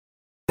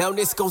Now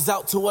this goes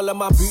out to all of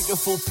my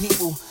beautiful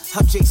people.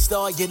 I'm J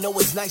Star, you know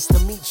it's nice to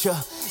meet ya.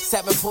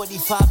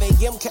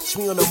 7:45 a.m. catch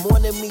me on the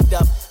morning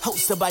meetup,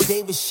 hosted by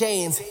David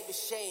Shanes.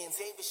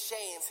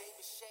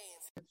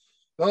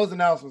 Those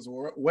announcements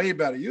were way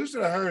better. You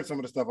should have heard some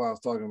of the stuff I was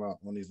talking about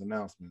on these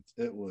announcements.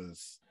 It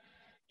was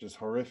just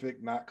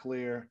horrific, not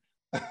clear.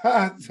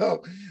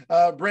 So,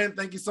 Brent,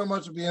 thank you so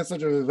much for being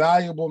such a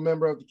valuable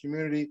member of the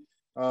community.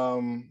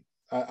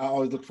 I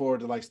always look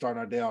forward to like starting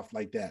our day off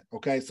like that.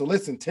 Okay, so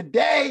listen,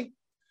 today,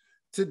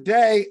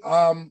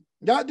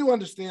 y'all do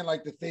understand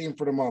like the theme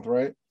for the month,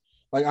 right?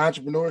 Like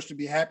entrepreneurs should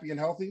be happy and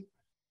healthy.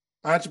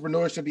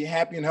 Entrepreneurs should be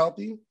happy and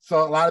healthy.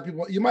 So a lot of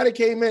people, you might have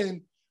came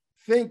in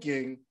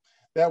thinking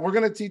that we're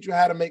going to teach you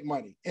how to make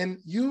money, and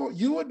you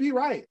would be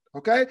right,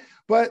 okay?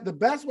 But the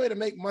best way to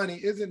make money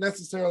isn't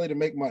necessarily to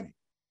make money.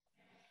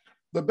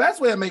 The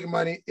best way of making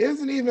money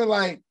isn't even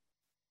like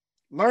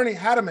learning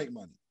how to make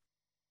money.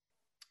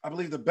 I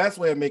believe the best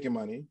way of making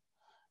money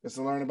is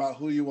to learn about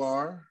who you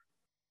are,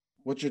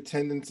 what your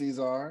tendencies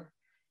are,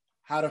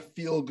 how to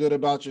feel good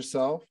about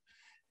yourself.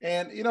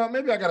 And, you know,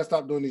 maybe I got to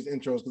stop doing these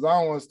intros because I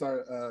don't want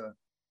to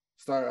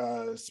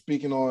start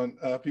speaking on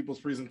people's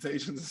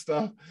presentations and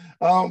stuff.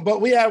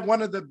 But we have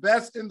one of the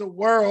best in the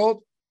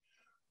world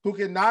who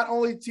can not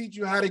only teach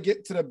you how to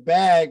get to the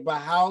bag, but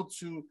how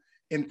to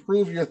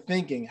improve your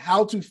thinking,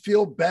 how to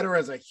feel better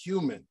as a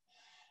human,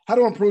 how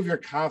to improve your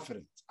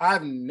confidence.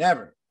 I've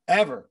never,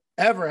 ever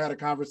had a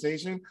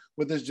conversation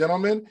with this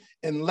gentleman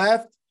and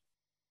left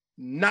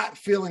not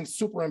feeling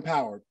super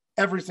empowered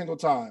every single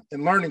time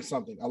and learning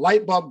something. A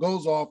light bulb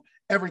goes off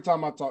every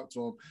time I talk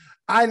to him.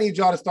 I need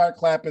y'all to start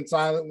clapping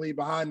silently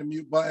behind the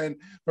mute button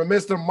for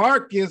Mr.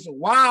 Marcus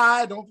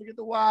Y. Don't forget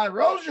the Y.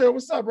 Rosier,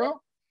 what's up,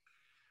 bro?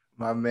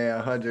 My man,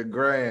 100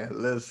 grand.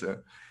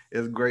 Listen,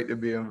 it's great to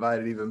be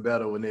invited. Even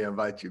better when they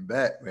invite you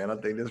back, man. I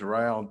think this is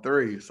round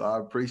 3, so I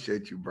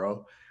appreciate you,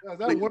 bro. Is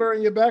that water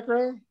in your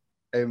background?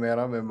 Hey, man,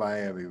 I'm in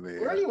Miami,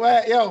 man. Where are you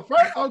at? Yo,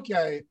 first,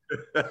 okay.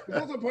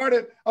 That's a part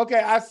of, okay,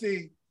 I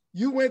see.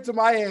 You went to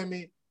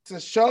Miami to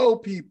show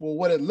people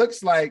what it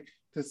looks like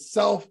to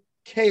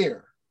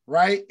self-care,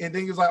 right? And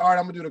then he was like, all right,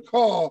 I'm going to do the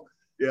call.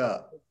 Yeah.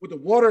 With the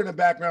water in the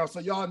background so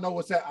y'all know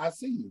what's that. I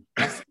see you.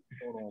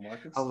 Hold on,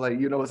 Marcus. I was like,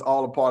 you know, it's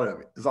all a part of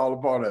it. It's all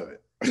a part of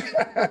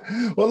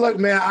it. Well, look,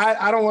 man,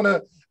 I don't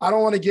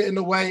want to get in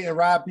the way and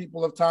rob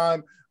people of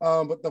time.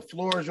 But the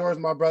floor is yours,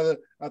 my brother.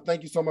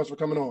 Thank you so much for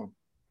coming on.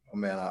 Oh,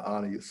 man, I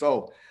honor you.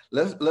 So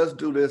let's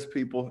do this,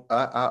 people.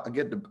 I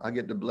get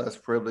the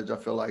blessed privilege. I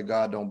feel like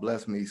God don't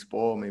bless me,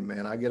 spoil me,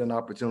 man. I get an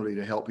opportunity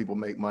to help people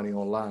make money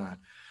online.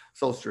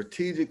 So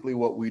strategically,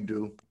 what we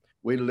do,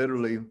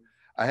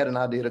 I had an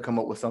idea to come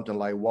up with something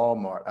like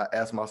Walmart. I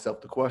asked myself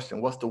the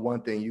question, what's the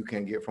one thing you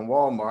can get from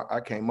Walmart? I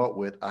came up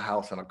with a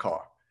house and a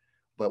car.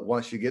 But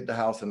once you get the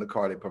house and the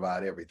car, they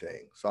provide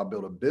everything. So I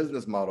built a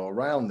business model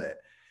around that.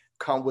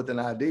 Come with an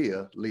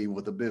idea, leave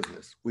with a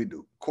business. We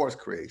do course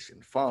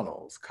creation,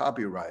 funnels,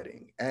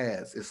 copywriting,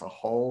 ads. It's a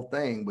whole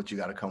thing, but you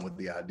got to come with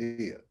the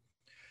idea.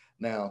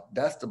 Now,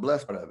 that's the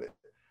blessed part of it.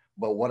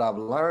 But what I've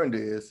learned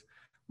is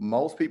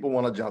most people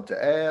want to jump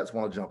to ads,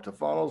 want to jump to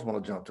funnels,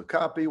 want to jump to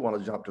copy, want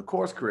to jump to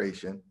course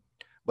creation,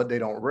 but they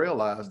don't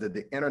realize that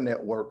the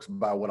internet works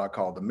by what I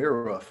call the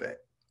mirror effect.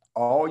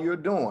 All you're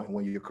doing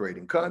when you're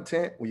creating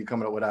content, when you're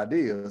coming up with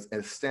ideas,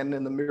 is standing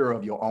in the mirror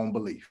of your own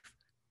belief.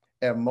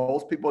 And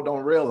most people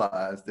don't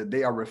realize that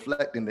they are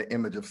reflecting the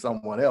image of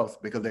someone else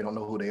because they don't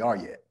know who they are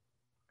yet.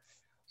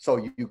 So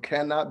you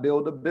cannot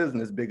build a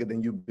business bigger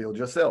than you build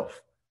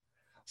yourself.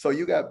 So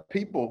you got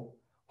people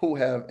who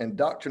have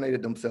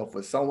indoctrinated themselves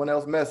with someone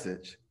else's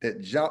message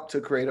that jump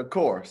to create a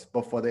course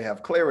before they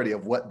have clarity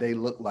of what they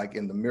look like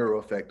in the mirror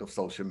effect of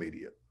social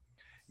media.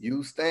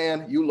 You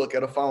stand, you look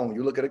at a phone,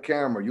 you look at a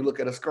camera, you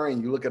look at a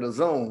screen, you look at a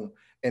Zoom,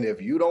 and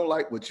if you don't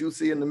like what you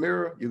see in the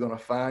mirror, you're going to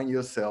find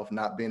yourself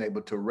not being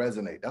able to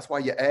resonate. That's why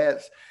your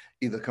ads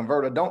either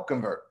convert or don't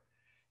convert,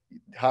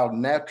 how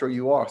natural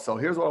you are. So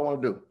here's what I want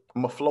to do.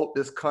 I'm going to float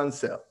this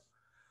concept.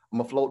 I'm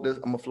going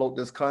to float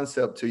this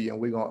concept to you,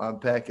 and we're going to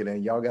unpack it.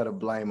 And y'all got to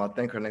blame, I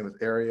think her name is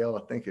Ariel.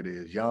 I think it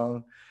is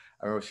Young.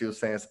 I remember she was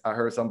saying, I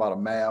heard something about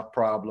a math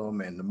problem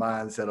and the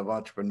mindset of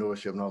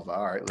entrepreneurship. And I was like,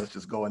 all right, let's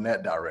just go in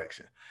that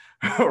direction.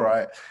 All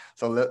right.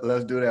 So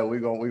let's do that. We're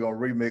going to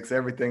remix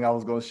everything I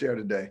was going to share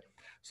today.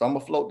 So I'm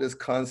going to float this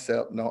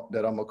concept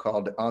that I'm going to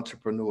call the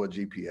entrepreneur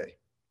G.P.A.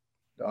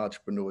 The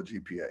entrepreneur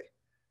G.P.A.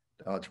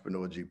 The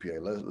entrepreneur G.P.A.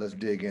 Let's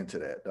dig into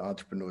that. The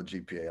entrepreneur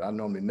G.P.A. I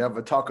normally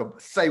never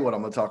say what I'm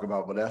going to talk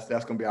about, but that's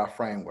going to be our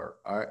framework.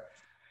 All right.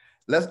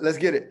 Let's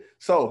get it.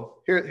 So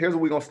here's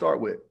what we're going to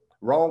start with.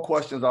 Wrong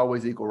questions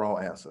always equal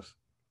wrong answers.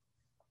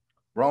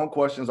 Wrong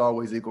questions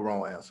always equal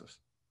wrong answers.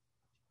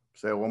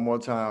 Say it one more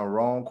time.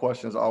 Wrong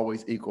questions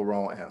always equal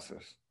wrong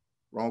answers.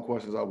 Wrong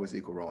questions always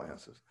equal wrong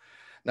answers.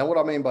 Now, what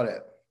I mean by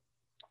that?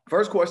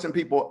 First question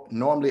people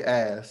normally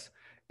ask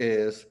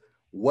is,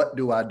 what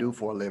do I do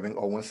for a living?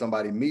 Or when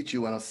somebody meets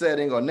you in a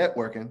setting or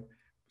networking,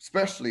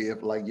 especially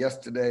if like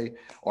yesterday,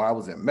 or I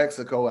was in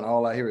Mexico and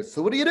all I hear is,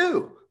 so what do you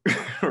do?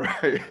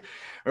 Right?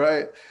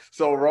 Right?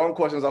 So wrong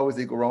questions always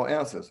equal wrong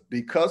answers.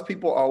 Because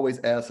people always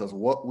ask us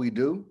what we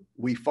do,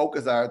 we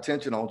focus our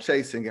attention on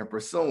chasing and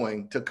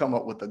pursuing to come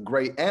up with a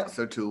great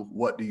answer to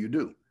what do you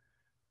do?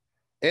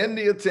 In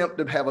the attempt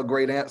to have a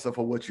great answer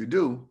for what you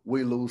do,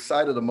 we lose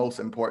sight of the most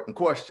important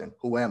question: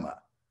 who am I?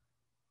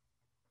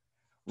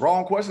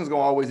 Wrong questions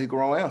gonna always equal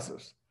wrong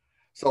answers.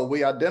 So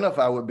we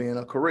identify with being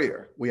a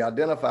career. We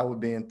identify with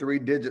being 3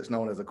 digits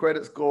known as a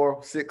credit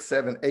score, 6,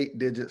 7, 8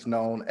 digits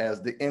known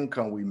as the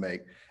income we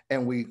make.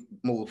 And we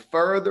move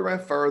further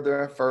and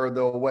further and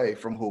further away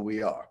from who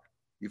we are.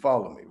 You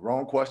follow me?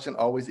 Wrong question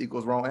always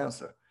equals wrong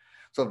answer.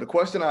 So if the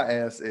question I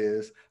ask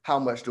is, how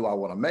much do I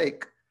want to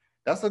make?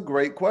 That's a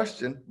great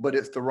question, but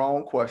it's the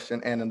wrong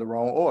question and in the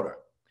wrong order.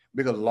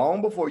 Because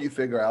long before you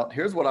figure out,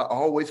 here's what I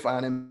always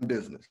find in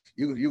business.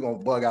 You're going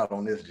to bug out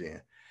on this,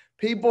 Jen.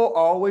 People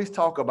always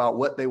talk about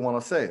what they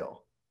want to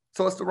sell.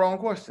 So it's the wrong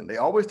question. They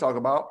always talk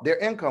about their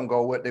income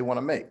goal, what they want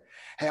to make.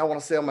 Hey, I want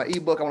to sell my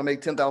ebook. I want to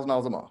make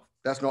 $10,000 a month.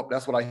 That's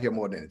what I hear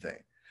more than anything.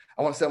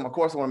 I want to sell my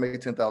course. I want to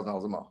make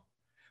 $10,000 a month.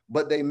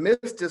 But they miss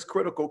this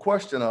critical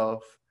question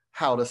of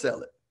how to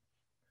sell it.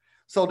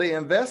 So they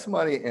invest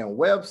money in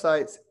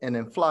websites and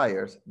in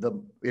flyers.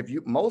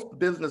 Most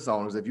business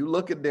owners, if you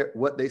look at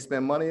what they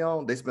spend money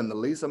on, they spend the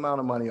least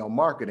amount of money on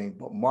marketing,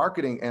 but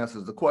marketing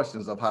answers the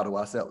questions of how do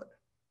I sell it?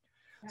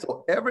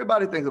 So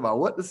everybody thinks about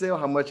what to sell,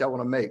 how much I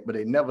want to make, but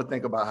they never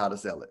think about how to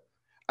sell it.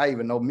 I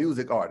even know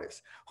music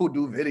artists who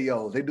do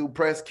videos, they do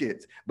press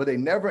kits, but they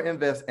never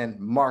invest in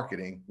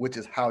marketing, which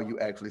is how you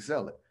actually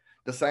sell it.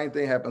 The same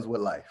thing happens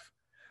with life.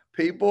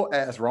 People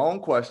ask wrong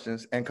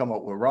questions and come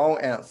up with wrong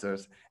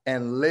answers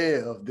and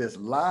live this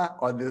lie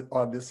or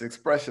this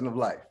expression of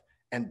life.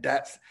 And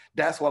that's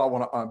what I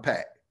want to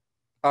unpack.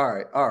 All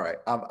right.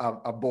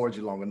 I've bored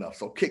you long enough.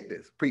 So kick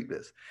this, preep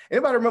this.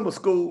 Anybody remember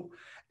school?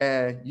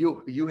 And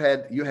you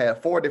had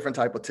 4 different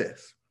type of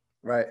tests,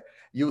 right?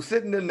 You were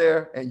sitting in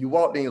there and you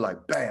walked in, you're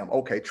like, bam,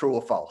 okay, true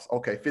or false.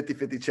 Okay,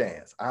 50-50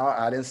 chance.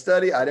 I didn't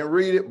study, I didn't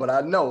read it, but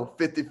I know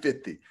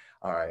 50-50.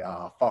 All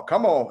right,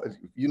 come on,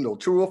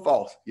 true or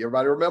false.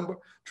 Everybody remember?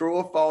 True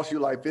or false, you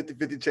like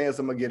 50-50 chance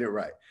I'm gonna get it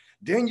right.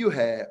 Then you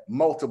had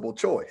multiple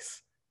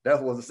choice.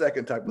 That was the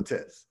second type of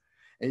test.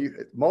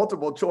 And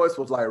multiple choice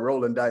was like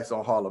rolling dice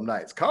on Harlem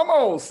Nights. Come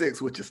on,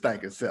 6 with your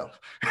stinking self.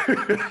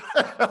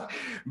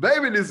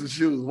 Baby needs some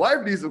shoes.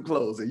 Wife needs some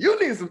clothes. And you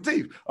need some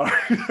teeth. All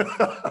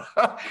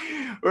right.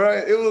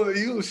 Right?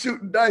 You was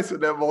shooting dice with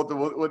that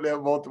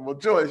multiple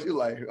choice. You're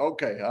like,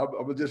 okay, I'm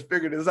gonna just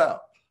figure this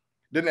out.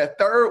 Then that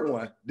third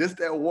one,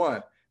 that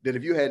one that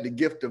if you had the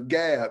gift of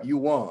gab, you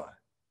won.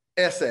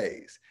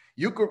 Essays.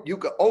 You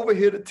could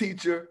overhear the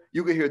teacher.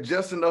 You could hear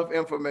just enough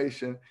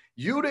information.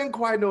 You didn't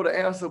quite know the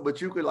answer,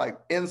 but you could like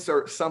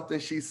insert something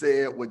she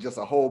said with just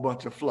a whole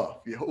bunch of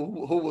fluff.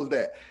 Who was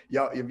that?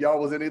 Y'all, if y'all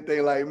was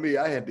anything like me,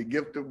 I had the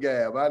gift of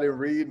gab. I didn't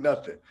read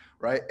nothing,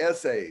 right?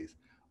 Essays.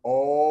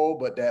 Oh,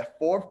 but that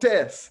fourth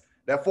test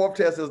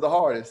is the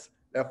hardest.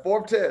 That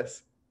fourth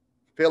test,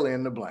 fill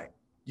in the blank.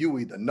 You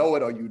either know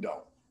it or you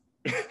don't.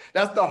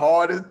 That's the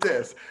hardest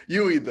test.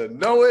 You either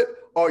know it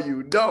or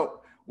you don't.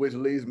 Which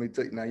leads me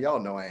to, now y'all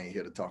know I ain't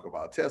here to talk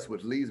about tests,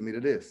 which leads me to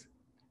this.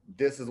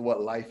 This is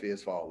what life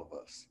is for all of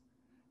us.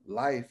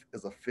 Life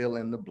is a fill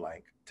in the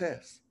blank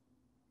test.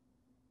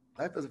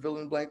 Life is a fill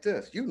in the blank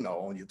test. You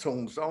know, on your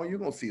tombstone, you're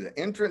gonna see the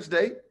entrance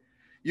date,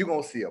 you're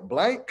gonna see a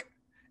blank,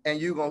 and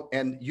you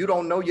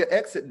don't know your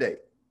exit date.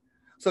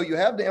 So you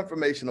have the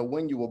information of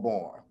when you were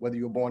born, whether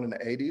you were born in the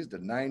 80s, the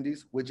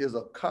 90s, which is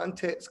a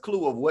context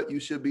clue of what you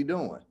should be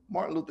doing.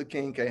 Martin Luther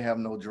King can't have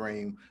no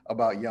dream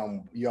about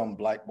young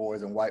black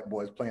boys and white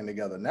boys playing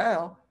together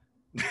now.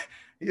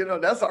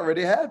 That's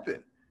already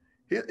happened.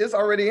 It's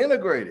already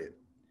integrated.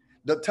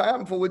 The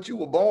time for which you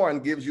were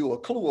born gives you a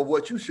clue of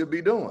what you should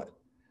be doing.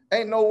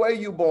 Ain't no way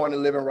you born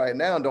and living right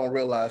now and don't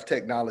realize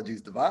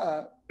technology's the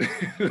vibe.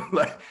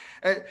 Like,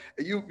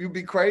 you'd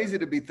be crazy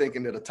to be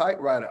thinking that a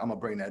typewriter, I'm gonna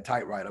bring that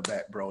typewriter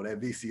back, bro. That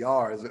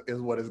VCR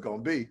is what it's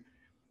gonna be.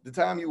 The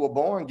time you were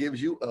born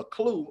gives you a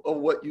clue of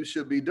what you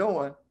should be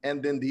doing.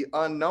 And then the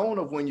unknown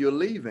of when you're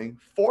leaving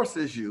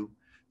forces you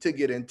to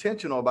get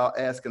intentional about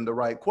asking the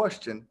right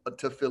question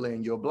to fill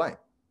in your blank.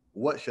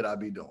 What should I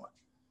be doing?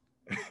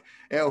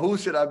 And who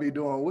should I be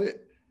doing with?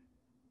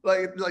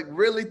 Like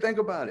really think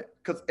about it.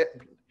 Because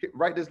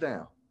write this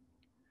down.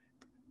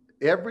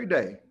 Every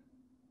day.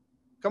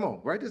 Come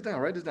on, write this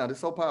down. It's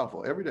so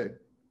powerful. Every day.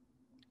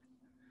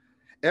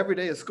 Every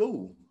day is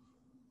school.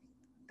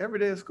 Every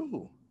day is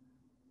school.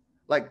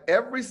 Like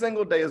every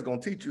single day is going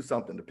to teach you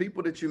something. The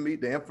people that you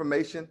meet, the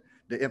information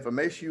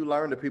you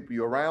learn, the people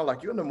you're around,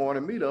 like you're in the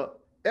morning meetup,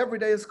 every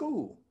day is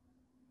school.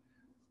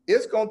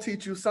 It's going to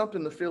teach you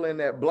something to fill in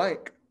that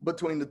blank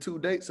between the 2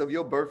 dates of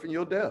your birth and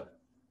your death.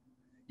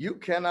 You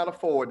cannot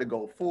afford to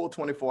go full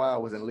 24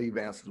 hours and leave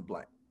answers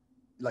blank.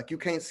 Like you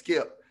can't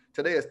skip.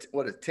 Today is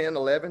 10,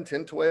 11,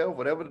 10, 12,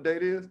 whatever the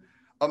date is.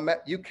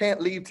 You can't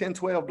leave 10,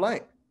 12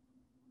 blank.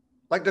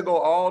 Like to go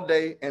all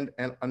day and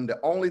the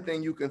only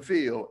thing you can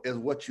feel is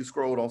what you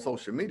scrolled on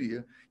social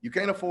media. You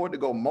can't afford to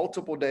go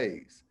multiple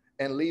days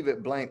and leave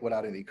it blank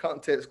without any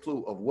context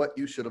clue of what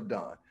you should have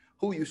done,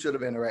 who you should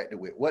have interacted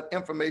with, what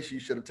information you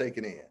should have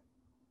taken in.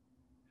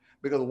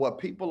 Because what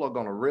people are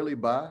going to really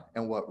buy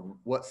and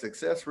what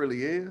success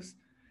really is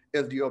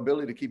your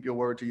ability to keep your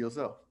word to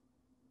yourself.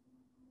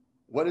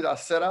 What did I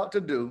set out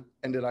to do?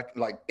 And did I,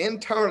 like,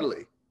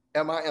 internally,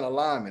 am I in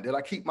alignment? Did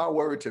I keep my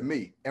word to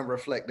me and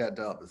reflect that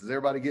to others? Is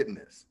everybody getting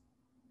this?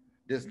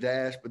 This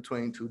dash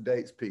between two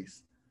dates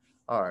piece.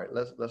 All right,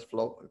 let's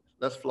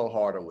flow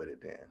harder with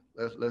it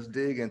then. Let's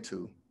dig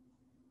into,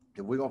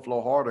 if we're gonna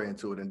flow harder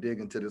into it and dig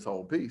into this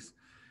whole piece,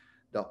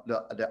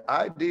 the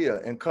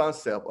idea and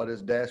concept of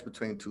this dash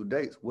between two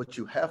dates, what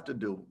you have to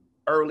do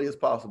early as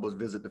possible is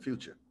visit the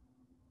future.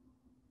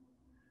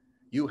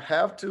 You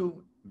have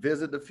to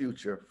visit the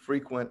future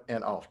frequent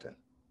and often.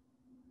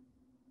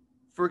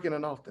 Frequent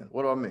and often.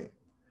 What do I mean?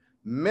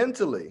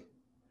 Mentally,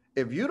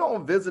 if you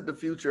don't visit the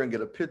future and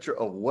get a picture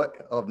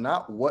of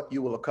not what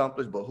you will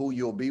accomplish, but who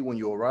you'll be when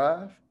you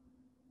arrive,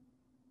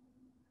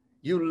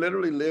 you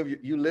literally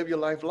live your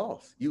life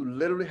lost. You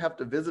literally have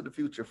to visit the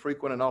future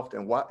frequent and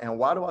often.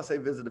 Why do I say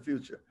visit the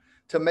future?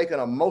 To make an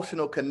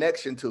emotional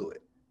connection to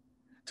it,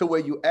 to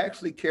where you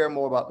actually care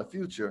more about the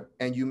future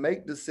and you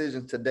make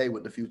decisions today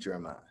with the future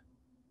in mind.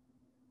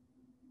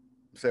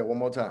 Say it one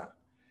more time.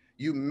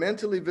 You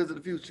mentally visit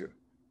the future.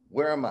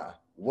 Where am I?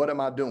 What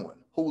am I doing?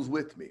 Who's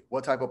with me?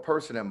 What type of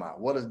person am I?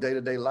 What does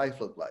day-to-day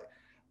life look like?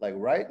 Like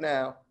right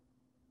now,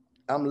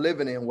 I'm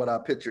living in what I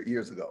pictured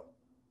years ago.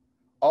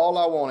 All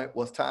I wanted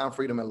was time,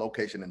 freedom, and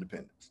location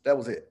independence. That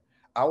was it.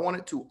 I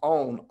wanted to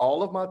own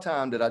all of my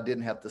time that I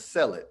didn't have to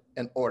sell it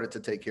in order to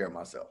take care of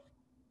myself.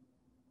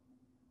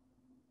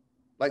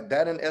 Like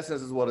that, in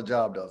essence, is what a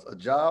job does. A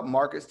job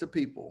markets to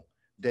people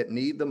that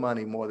need the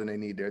money more than they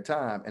need their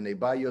time, and they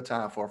buy your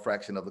time for a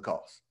fraction of the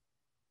cost.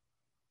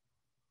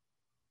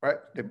 Right?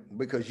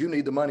 Because you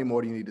need the money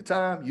more than you need the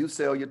time, you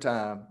sell your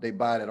time, they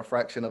buy it at a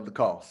fraction of the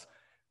cost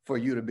for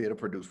you to be able to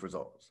produce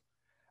results.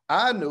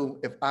 I knew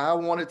if I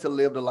wanted to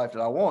live the life that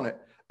I wanted,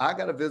 I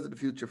got to visit the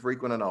future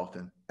frequent and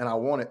often, and I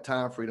wanted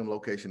time, freedom,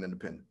 location,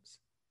 independence.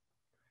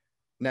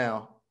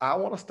 Now, I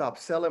want to stop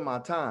selling my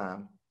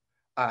time.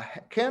 I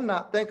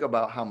cannot think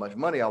about how much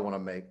money I want to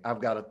make. I've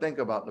got to think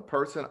about the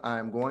person I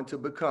am going to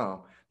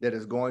become that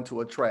is going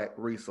to attract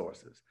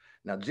resources.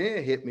 Now,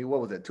 Jen hit me, what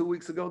was that, 2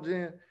 weeks ago,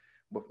 Jen?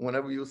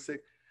 Whenever you were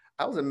sick,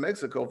 I was in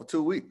Mexico for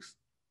 2 weeks.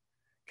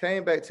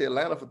 Came back to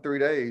Atlanta for 3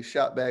 days,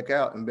 shot back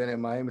out, and been in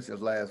Miami since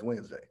last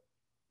Wednesday.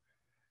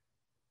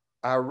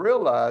 I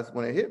realized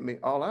when it hit me,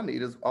 all I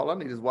need is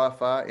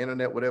Wi-Fi,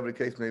 internet, whatever the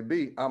case may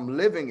be. I'm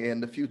living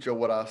in the future of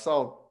what I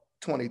saw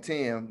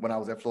 2010 when I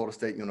was at Florida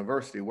State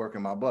University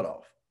working my butt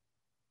off.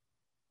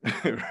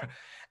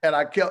 And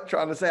I kept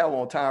trying to say I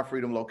want time,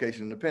 freedom,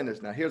 location,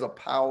 independence. Now, here's a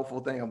powerful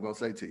thing I'm going to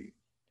say to you.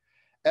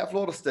 At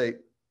Florida State,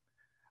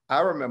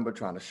 I remember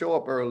trying to show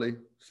up early,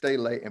 stay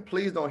late, and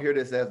please don't hear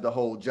this as the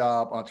whole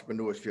job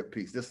entrepreneurship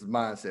piece. This is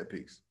mindset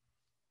piece.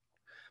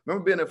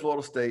 Remember being at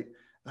Florida State,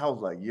 I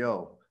was like,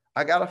 yo,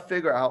 I got to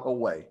figure out a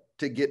way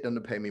to get them to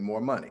pay me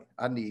more money.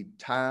 I need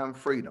time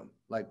freedom.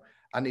 Like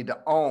I need to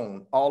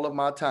own all of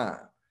my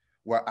time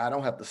where I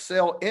don't have to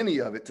sell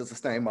any of it to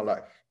sustain my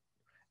life.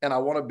 And I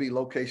want to be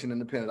location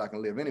independent. I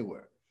can live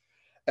anywhere.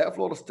 At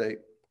Florida State,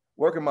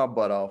 working my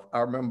butt off, I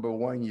remember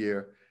one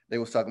year they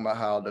was talking about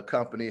how the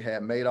company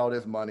had made all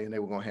this money and they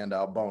were going to hand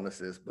out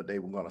bonuses, but they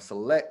were going to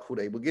select who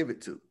they would give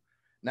it to.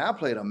 Now I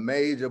played a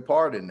major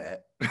part in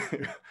that.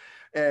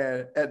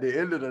 And at the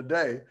end of the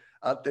day,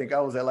 I think I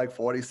was at like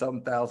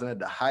 40-something thousand at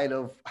the height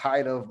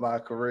of my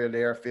career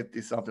there,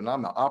 50-something.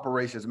 I'm an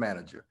operations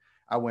manager.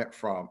 I went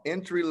from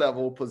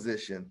entry-level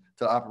position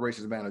to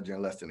operations manager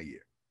in less than a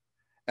year.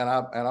 And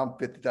I'm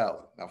 50,000.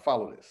 Now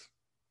follow this.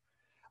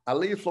 I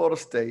leave Florida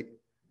State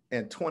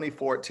in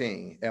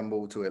 2014 and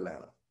move to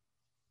Atlanta.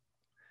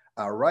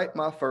 I write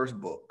my first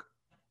book,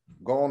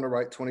 go on to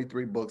write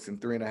 23 books in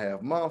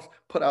 3.5 months,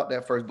 put out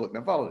that first book.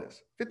 Now follow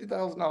this,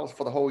 $50,000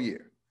 for the whole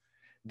year.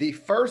 The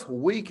first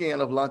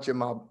weekend of launching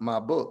my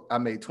book, I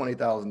made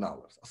 $20,000.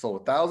 I sold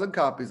 1,000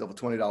 copies of a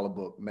 $20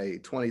 book,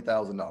 made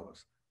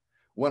 $20,000.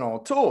 Went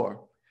on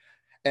tour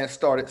and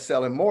started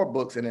selling more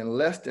books, and in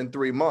less than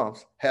 3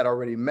 months, had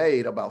already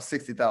made about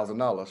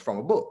 $60,000 from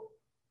a book.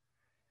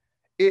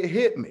 It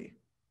hit me.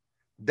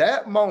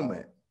 That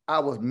moment, I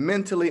was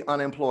mentally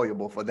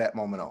unemployable for that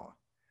moment on,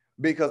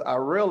 because I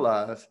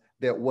realized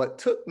that what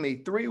took me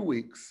 3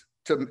 weeks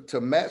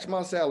to match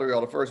my salary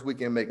on the first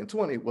weekend making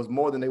 20 was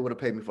more than they would have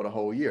paid me for the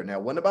whole year. Now,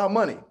 it wasn't about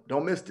money.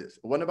 Don't miss this.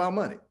 It wasn't about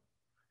money.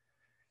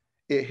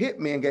 It hit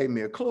me and gave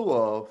me a clue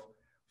of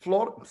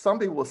Florida. Some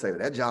people will say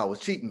that job was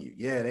cheating you.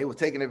 Yeah, they were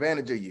taking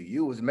advantage of you.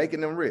 You was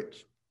making them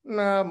rich.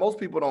 Nah, most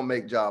people don't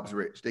make jobs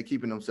rich. They're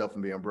keeping themselves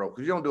from being broke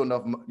because you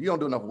don't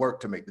do enough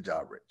work to make the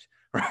job rich,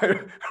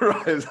 right?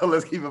 Right. So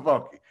let's keep it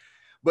funky.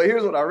 But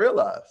here's what I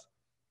realized.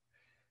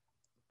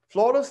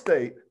 Florida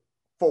State,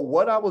 for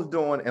what I was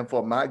doing and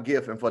for my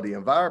gift and for the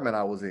environment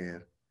I was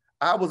in,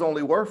 I was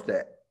only worth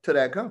that to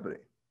that company.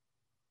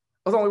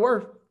 I was only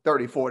worth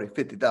 $30,000,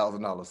 $40,000,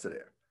 $50,000 to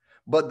there.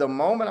 But the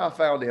moment I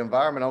found the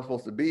environment I'm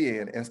supposed to be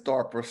in and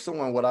start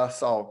pursuing what I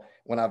saw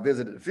when I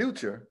visited the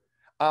future,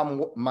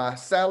 my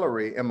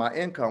salary and my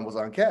income was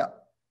uncapped.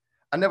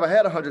 I never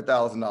had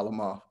 $100,000 a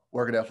month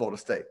working at Florida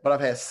State, but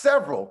I've had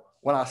several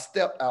when I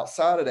stepped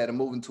outside of that and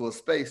moved into a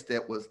space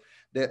that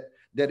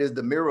is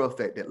the mirror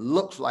effect, that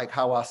looks like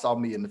how I saw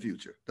me in the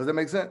future. Does that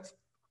make sense?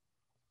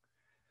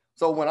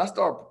 So when I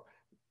start,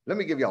 let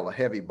me give y'all a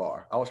heavy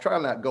bar. I was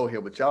trying not to go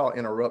here, but y'all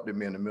interrupted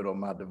me in the middle of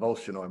my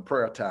devotional and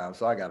prayer time,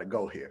 so I got to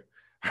go here.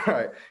 All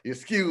right,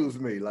 excuse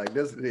me. Like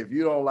this, if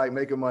you don't like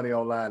making money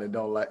online and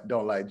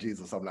don't like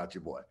Jesus, I'm not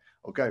your boy.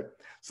 Okay,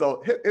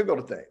 so here go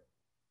the thing.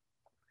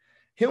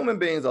 Human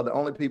beings are the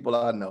only people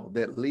I know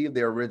that leave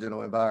their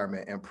original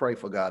environment and pray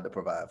for God to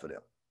provide for them.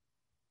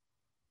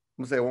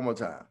 I'm gonna say it one more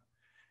time.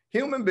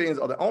 Human beings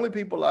are the only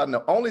people I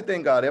know, only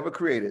thing God ever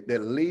created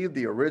that leave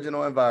the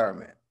original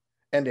environment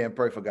and then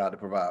pray for God to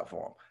provide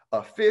for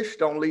them. A fish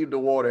don't leave the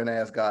water and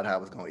ask God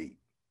how it's gonna eat.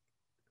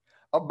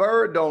 A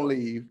bird don't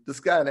leave the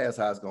sky and ask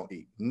how it's gonna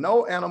eat.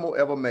 No animal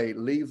ever made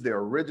leaves their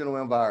original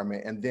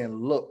environment and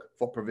then look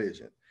for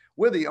provision.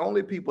 We're the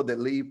only people that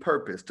leave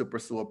purpose to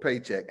pursue a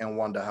paycheck and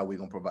wonder how we're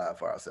going to provide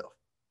for ourselves.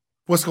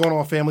 What's going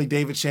on, family?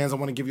 David Shands. I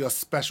want to give you a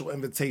special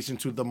invitation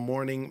to the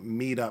Morning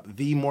Meetup,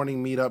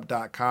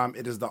 themorningmeetup.com.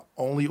 It is the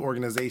only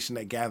organization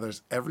that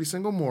gathers every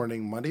single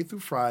morning, Monday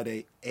through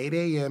Friday, 8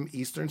 a.m.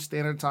 Eastern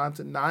Standard Time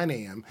to 9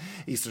 a.m.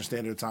 Eastern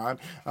Standard Time.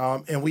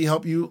 And we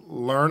help you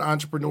learn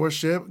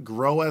entrepreneurship,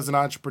 grow as an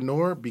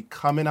entrepreneur,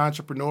 become an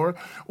entrepreneur,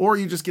 or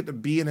you just get to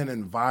be in an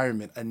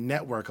environment, a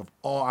network of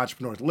all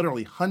entrepreneurs.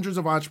 Literally hundreds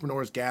of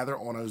entrepreneurs gather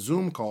on a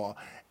Zoom call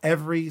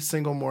every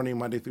single morning,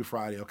 Monday through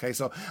Friday, okay?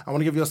 So I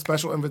want to give you a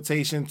special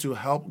invitation to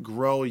help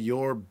grow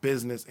your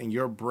business and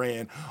your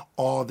brand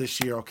all this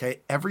year,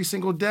 okay? Every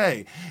single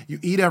day. You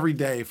eat every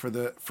day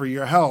for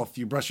your health.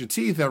 You brush your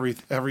teeth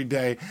every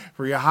day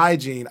for your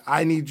hygiene.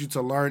 I need you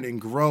to learn and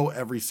grow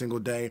every single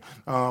day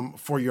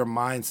for your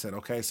mindset,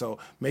 okay? So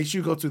make sure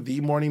you go to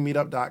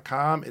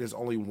themorningmeetup.com. It is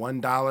only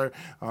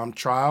 $1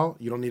 trial.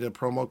 You don't need a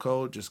promo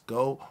code. Just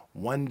go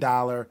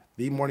 $1,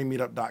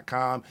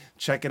 themorningmeetup.com.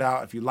 Check it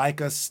out. If you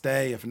like us,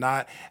 stay. If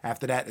not,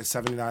 after that, it's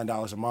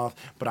 $79 a month,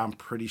 but I'm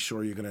pretty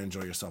sure you're going to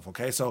enjoy yourself,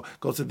 okay? So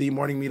go to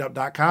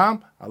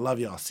themorningmeetup.com. I love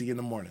y'all. See you in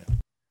the morning.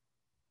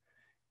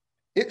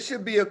 It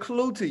should be a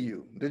clue to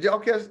you. Did y'all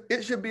catch?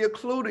 It should be a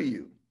clue to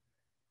you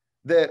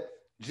that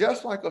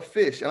just like a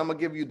fish, and I'm going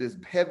to give you this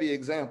heavy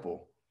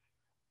example,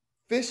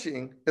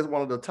 fishing is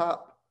one of the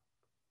top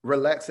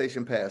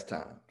relaxation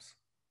pastimes.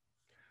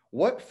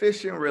 What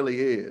fishing really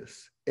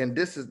is, and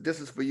this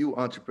is for you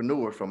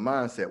entrepreneurs from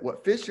mindset,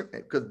 what fishing,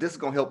 because this is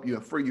going to help you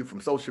and free you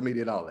from social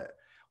media and all that.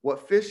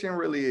 What fishing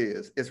really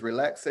is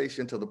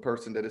relaxation to the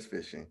person that is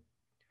fishing.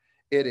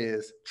 It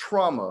is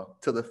trauma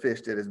to the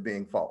fish that is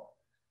being fought.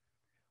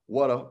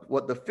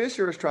 What the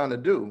fisher is trying to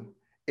do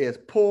is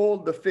pull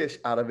the fish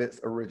out of its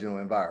original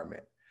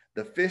environment.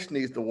 The fish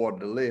needs the water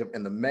to live,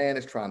 and the man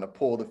is trying to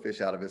pull the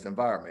fish out of its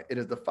environment. It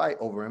is the fight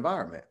over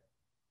environment.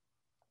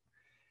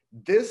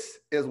 This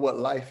is what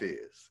life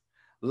is.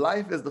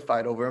 Life is the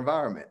fight over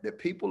environment, that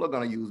people are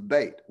going to use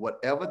bait,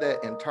 whatever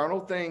that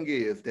internal thing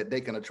is that they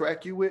can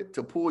attract you with,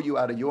 to pull you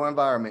out of your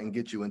environment and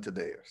get you into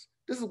theirs.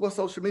 This is what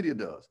social media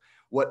does.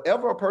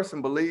 Whatever a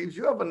person believes,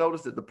 you ever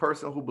notice that the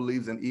person who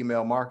believes in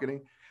email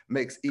marketing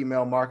makes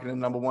email marketing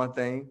the number one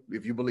thing?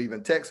 If you believe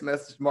in text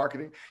message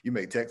marketing, you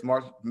make text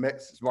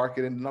message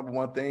marketing the number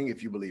one thing.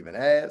 If you believe in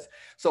ads.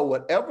 So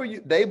whatever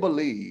they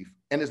believe,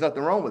 and there's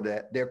nothing wrong with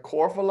that, their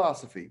core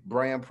philosophy,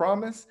 brand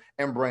promise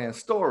and brand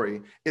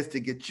story, is to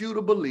get you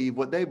to believe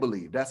what they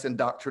believe. That's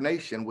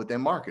indoctrination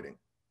within marketing.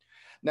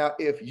 Now,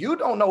 if you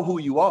don't know who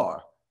you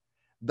are,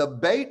 the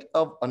bait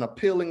of an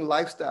appealing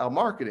lifestyle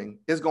marketing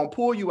is going to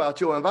pull you out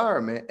your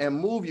environment and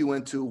move you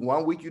into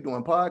 1 week you're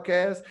doing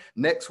podcasts,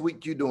 next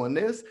week you're doing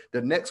this,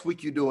 the next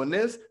week you're doing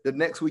this, the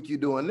next week you're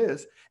doing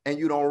this. And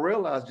you don't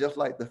realize, just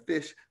like the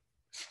fish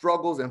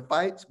struggles and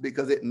fights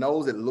because it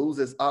knows it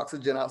loses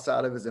oxygen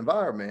outside of its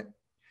environment,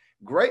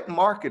 great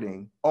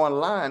marketing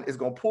online is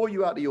going to pull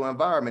you out of your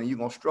environment and you're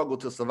going to struggle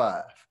to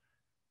survive.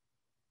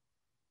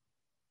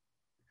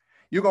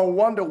 You're going to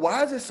wonder,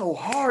 why is it so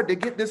hard to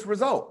get this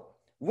result?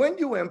 When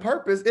you're in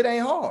purpose, it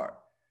ain't hard.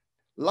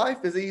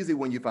 Life is easy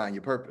when you find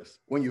your purpose,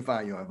 when you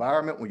find your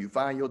environment, when you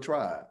find your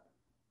tribe.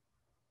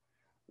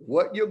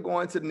 What you're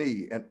going to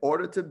need in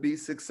order to be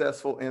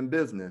successful in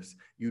business,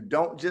 you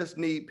don't just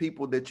need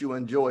people that you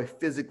enjoy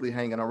physically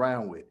hanging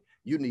around with.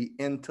 You need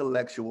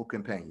intellectual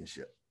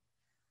companionship.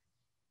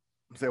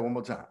 I'll say it one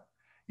more time.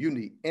 You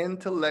need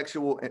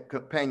intellectual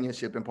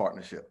companionship and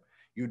partnership.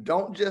 You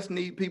don't just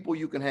need people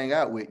you can hang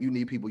out with, you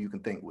need people you can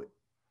think with.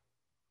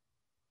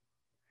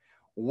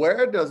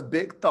 Where does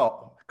big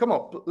thought, come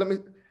on, let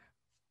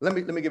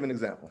me give an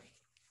example.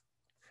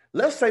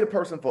 Let's say the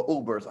person for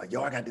Uber is like,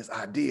 yo, I got this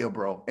idea,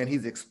 bro. And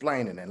he's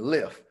explaining and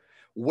Lyft.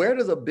 Where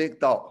does a big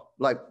thought,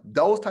 like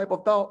those type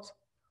of thoughts,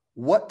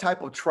 what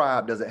type of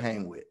tribe does it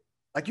hang with?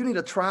 Like, you need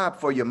a tribe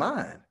for your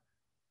mind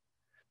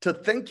to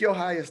think your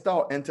highest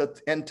thought and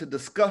to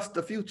discuss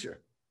the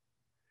future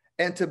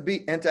and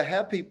to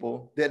have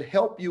people that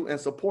help you and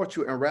support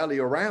you and rally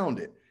around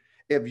it.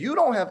 If you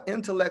don't have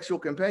intellectual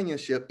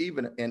companionship,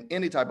 even in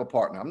any type of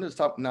partner, I'm just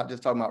not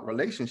just talking about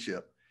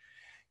relationship,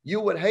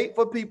 you would hate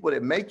for people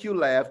that make you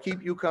laugh,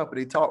 keep you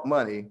company, talk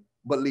money,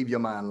 but leave your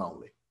mind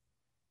lonely.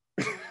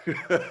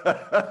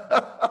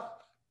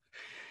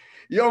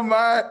 Your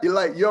mind,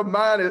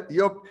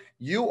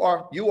 you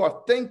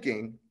are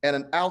thinking at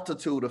an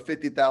altitude of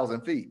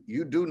 50,000 feet.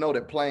 You do know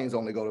that planes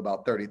only go to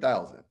about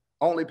 30,000.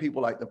 Only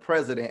people like the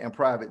president and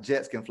private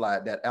jets can fly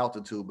at that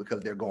altitude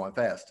because they're going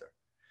faster.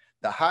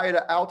 The higher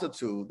the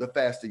altitude, the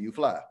faster you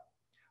fly.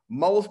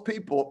 Most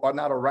people are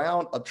not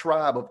around a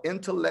tribe of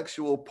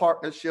intellectual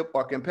partnership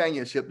or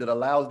companionship that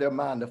allows their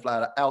mind to fly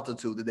at an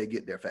altitude that they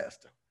get there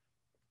faster.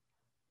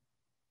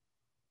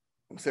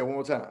 I'm saying one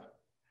more time.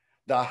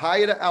 The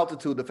higher the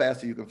altitude, the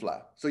faster you can fly.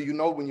 So you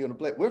know when you're in a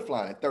plane, we're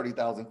flying at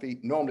 30,000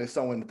 feet. Normally it's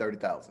somewhere in the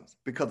 30,000s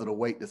because of the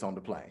weight that's on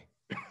the plane.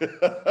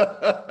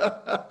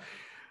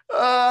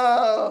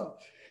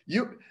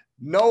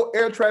 No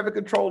air traffic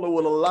controller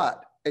will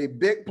allot a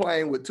big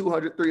plane with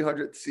 200,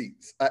 300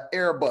 seats, an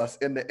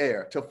Airbus in the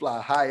air to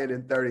fly higher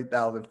than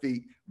 30,000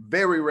 feet.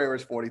 Very rare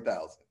is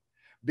 40,000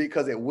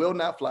 because it will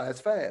not fly as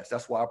fast.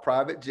 That's why a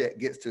private jet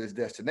gets to its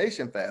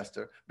destination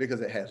faster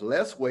because it has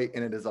less weight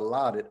and it is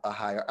allotted a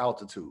higher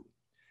altitude.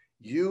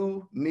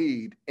 You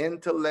need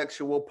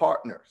intellectual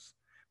partners,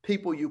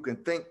 people you can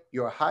think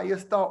your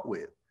highest thought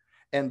with,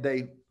 and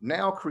they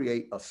now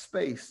create a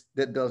space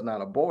that does not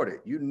abort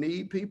it. You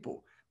need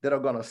people that are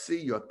going to see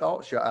your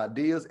thoughts, your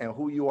ideas, and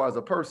who you are as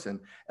a person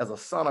as a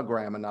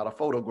sonogram and not a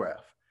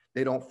photograph.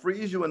 They don't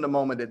freeze you in the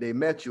moment that they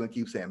met you and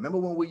keep saying, remember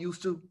when we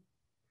used to?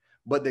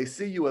 But they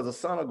see you as a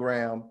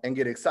sonogram and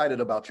get excited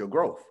about your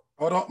growth.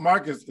 Hold on,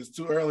 Marcus, it's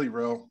too early,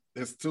 bro.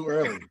 It's too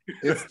early.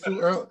 It's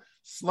too early.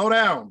 Slow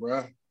down,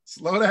 bro.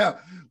 Slow down.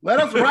 Let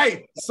us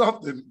write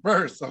something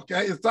first,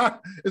 okay? It's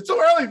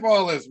too early for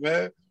all this,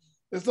 man.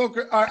 It's so all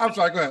right, I'm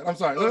sorry, go ahead. I'm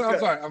sorry.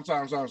 Okay. I'm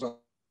sorry.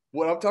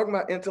 When I'm talking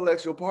about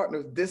intellectual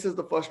partners, this is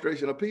the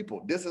frustration of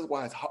people. This is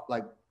why it's hard,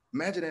 like,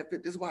 imagine that.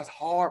 This is why it's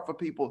hard for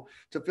people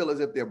to feel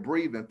as if they're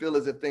breathing, feel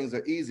as if things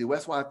are easy.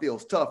 That's why it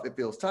feels tough. It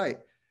feels tight.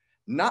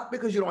 Not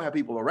because you don't have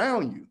people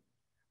around you,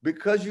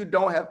 because you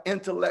don't have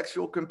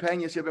intellectual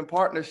companionship and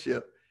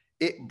partnership,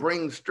 it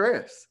brings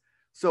stress.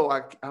 So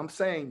I'm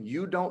saying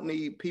you don't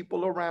need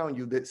people around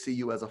you that see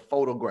you as a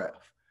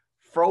photograph,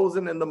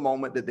 frozen in the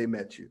moment that they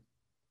met you.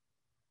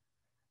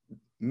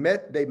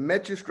 They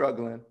met you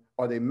struggling,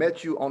 or they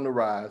met you on the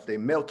rise, they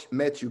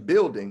met you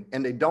building,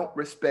 and they don't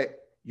respect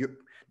you.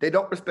 They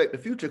don't respect the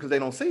future because they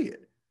don't see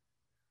it.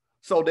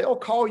 So they'll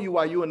call you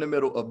while you're in the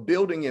middle of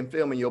building and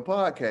filming your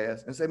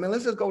podcast and say, man,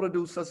 let's just go to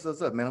do such, such,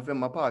 such. Man, I'm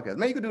filming my podcast.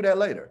 Man, you can do that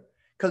later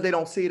because they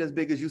don't see it as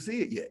big as you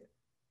see it yet.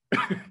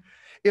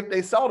 If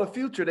they saw the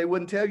future, they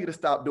wouldn't tell you to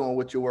stop doing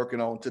what you're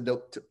working on to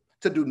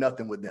do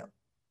nothing with them.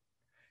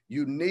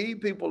 You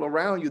need people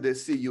around you that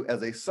see you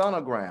as a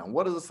sonogram.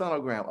 What is a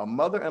sonogram? A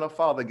mother and a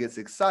father gets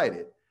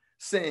excited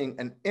seeing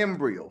an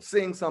embryo,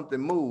 seeing something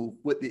move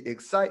with the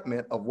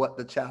excitement of what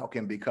the child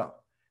can become.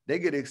 They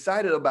get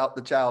excited about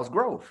the child's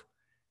growth.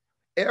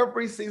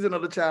 Every season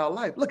of the child's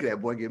life, look at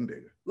that boy getting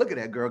bigger. Look at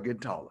that girl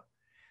getting taller.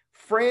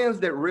 Friends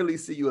that really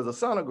see you as a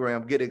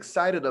sonogram get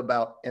excited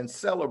about and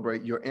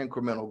celebrate your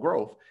incremental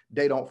growth.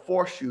 They don't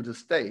force you to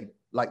stay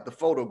like the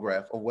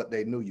photograph of what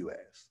they knew you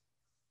as.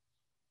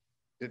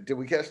 Did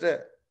we catch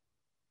that?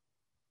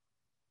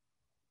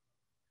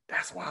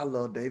 That's why I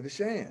love David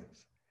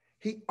Shands.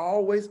 He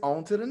always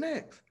on to the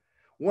next.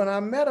 When I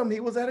met him, he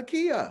was at a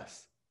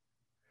kiosk.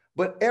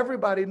 But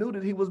everybody knew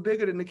that he was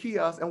bigger than the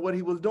kiosk, and what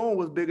he was doing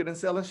was bigger than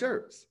selling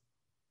shirts.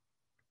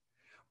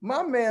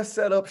 My man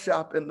set up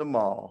shop in the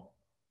mall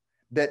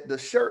that the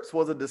shirts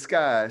was a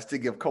disguise to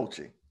give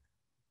coaching,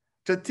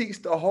 to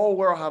teach the whole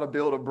world how to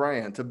build a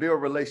brand, to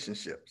build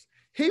relationships.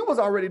 He was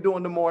already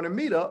doing the morning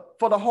meetup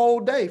for the whole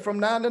day from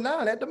 9 to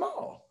 9 at the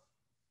mall.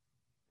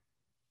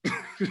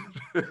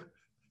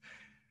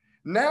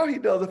 Now he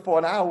does it for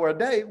an hour a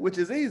day, which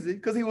is easy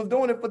because he was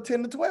doing it for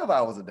 10 to 12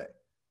 hours a day.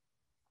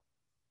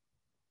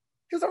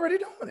 He was already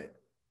doing it.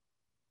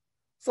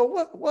 So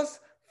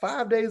what's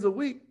 5 days a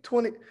week,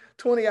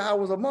 20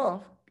 hours a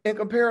month in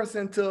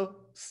comparison to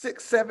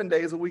 6, 7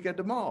 days a week at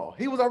the mall?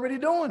 He was already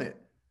doing it.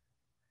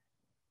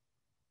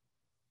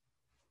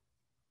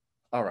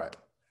 All right.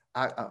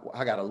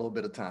 I got a little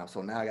bit of time,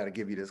 so now I got to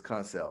give you this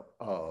concept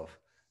of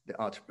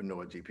the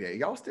entrepreneur G.P.A.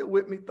 Y'all still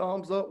with me?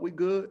 Thumbs up. We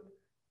good?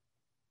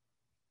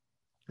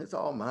 It's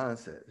all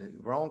mindset.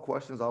 Wrong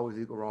questions always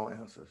equal wrong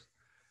answers.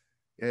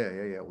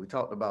 Yeah. We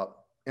talked about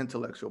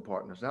intellectual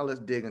partners. Now let's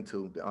dig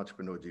into the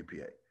entrepreneur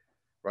G.P.A.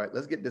 Right?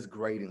 Let's get this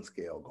grading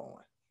scale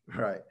going.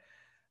 Right?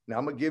 Now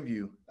I'm gonna give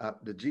you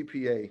the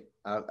G.P.A.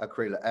 I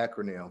created an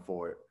acronym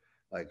for it.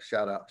 Like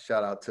shout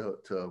out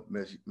to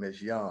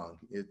Miss Young.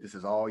 This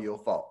is all your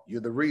fault.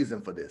 You're the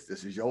reason for this.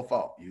 This is your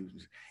fault.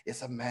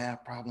 It's a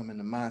math problem in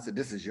the mindset.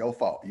 This is your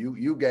fault.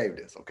 You gave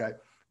this, okay?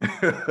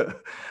 The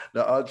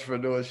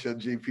entrepreneurship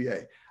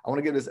G.P.A. I want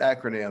to give this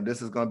acronym.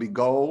 This is going to be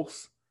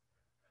goals,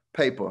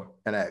 paper,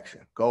 and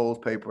action. Goals,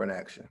 paper, and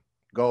action.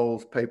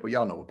 Goals, paper.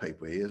 Y'all know what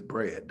paper is.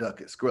 Bread,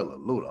 ducats, skrilla,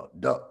 luda,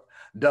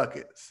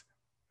 ducats.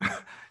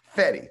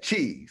 Fetty,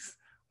 cheese,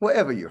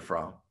 wherever you're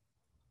from.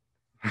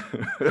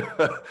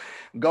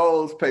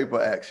 Goals,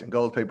 paper, action.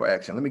 Goals, paper,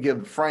 action. Let me give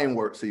the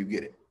framework so you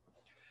get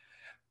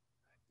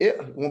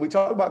it. When we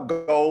talk about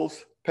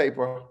goals,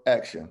 paper,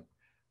 action,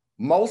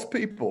 most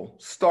people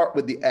start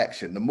with the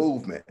action, the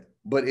movement.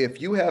 But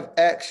if you have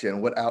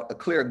action without a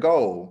clear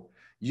goal,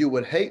 you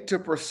would hate to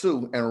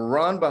pursue and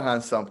run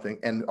behind something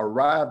and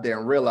arrive there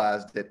and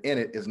realize that in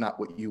it is not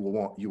what you were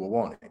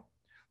wanting.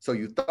 So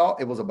you thought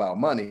it was about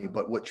money,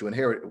 but what you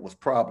inherited was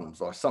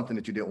problems or something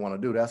that you didn't want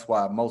to do. That's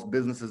why most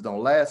businesses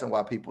don't last and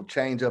why people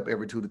change up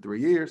every 2 to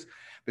 3 years,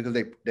 because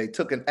they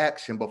took an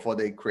action before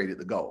they created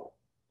the goal.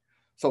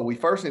 So we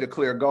first need a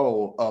clear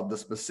goal of the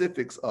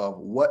specifics of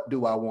what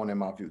do I want in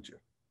my future.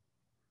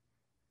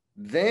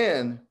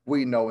 Then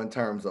we know in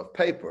terms of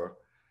paper,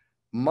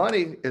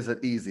 money is an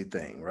easy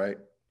thing, right?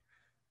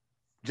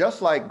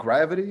 Just like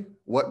gravity,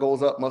 what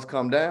goes up must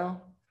come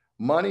down.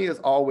 Money is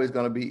always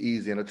going to be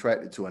easy and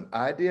attracted to an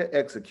idea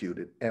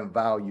executed and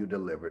value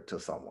delivered to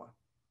someone.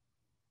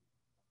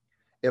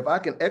 If I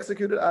can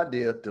execute an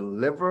idea,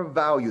 deliver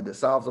value that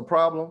solves a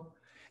problem,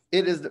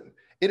 it is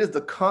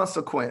the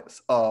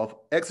consequence of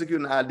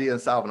executing an idea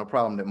and solving a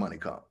problem that money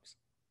comes.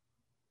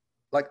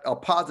 Like a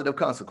positive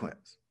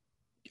consequence.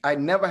 I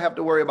never have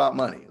to worry about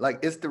money. Like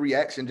it's the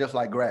reaction just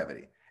like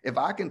gravity. If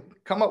I can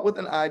come up with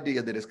an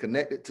idea that is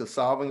connected to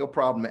solving a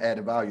problem and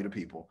adding value to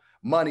people,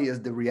 money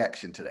is the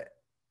reaction to that.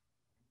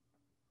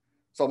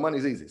 So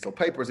money's easy. So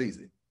paper's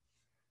easy.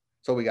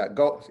 So we got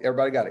goals.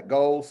 Everybody got it.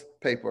 Goals,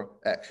 paper,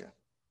 action.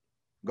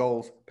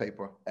 Goals,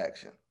 paper,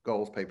 action.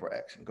 Goals, paper,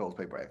 action. Goals,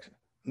 paper, action.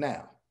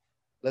 Now,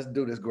 let's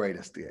do this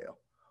grading scale.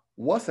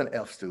 What's an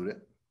F student?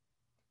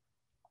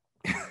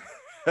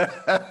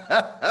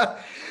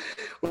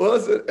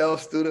 What's an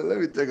F student? Let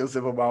me take a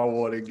sip of my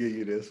water and give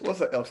you this. What's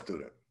an F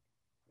student?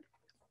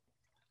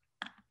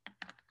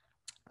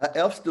 An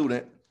F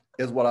student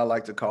is what I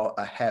like to call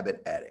a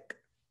habit addict.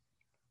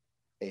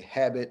 A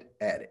habit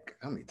addict.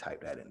 Let me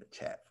type that in the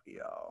chat for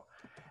y'all.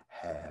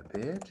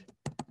 Habit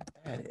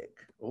addict.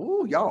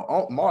 Oh,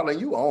 y'all, Marlon,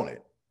 you own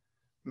it.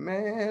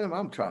 Man,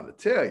 I'm trying to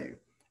tell you.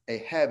 A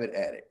habit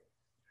addict.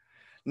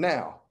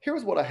 Now,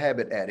 here's what a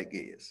habit addict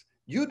is.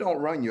 You don't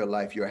run your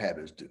life, your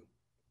habits do.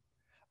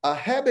 A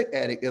habit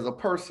addict is a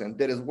person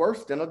that is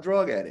worse than a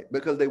drug addict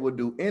because they will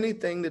do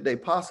anything that they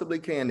possibly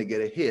can to get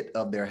a hit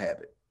of their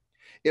habit.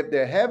 If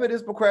their habit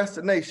is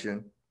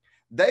procrastination,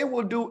 they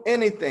will do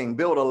anything,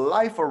 build a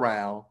life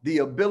around the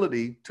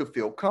ability to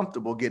feel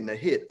comfortable getting a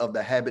hit of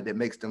the habit that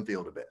makes them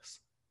feel the best.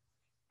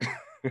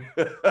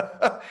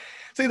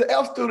 See, the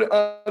F student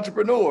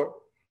entrepreneur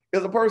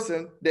is a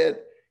person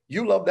that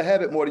you love the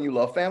habit more than you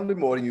love family,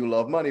 more than you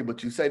love money,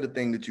 but you say the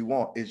thing that you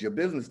want is your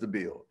business to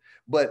build.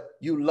 But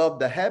you love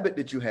the habit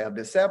that you have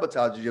that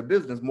sabotages your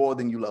business more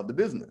than you love the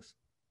business,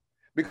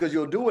 because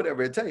you'll do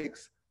whatever it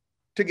takes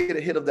to get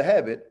a hit of the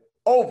habit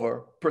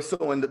over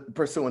pursuing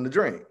the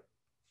dream.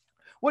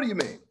 What do you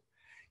mean?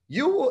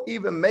 You will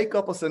even make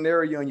up a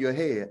scenario in your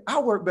head. I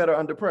work better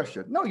under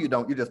pressure. No, you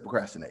don't. You just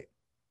procrastinate.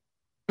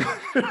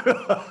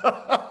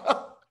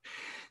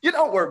 You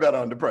don't work better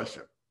under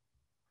pressure.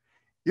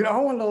 You know,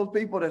 I'm one of those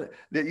people that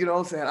you know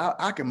what I'm saying,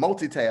 I can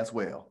multitask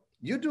well.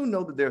 You do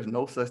know that there's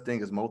no such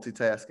thing as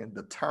multitasking.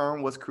 The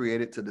term was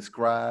created to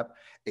describe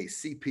a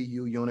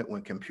CPU unit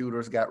when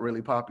computers got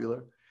really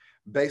popular,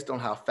 based on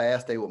how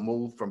fast they would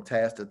move from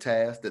task to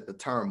task, that the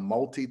term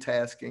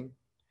multitasking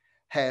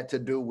had to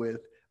do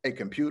with a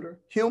computer.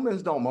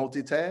 Humans don't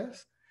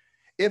multitask.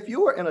 If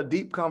you are in a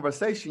deep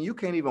conversation, you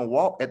can't even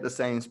walk at the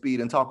same speed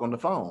and talk on the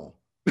phone.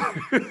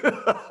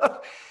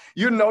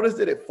 You notice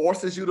that it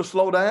forces you to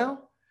slow down?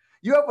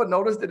 You ever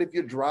notice that if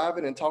you're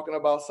driving and talking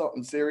about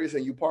something serious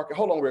and you park it,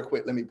 hold on real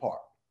quick, let me park.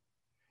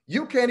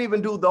 You can't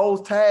even do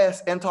those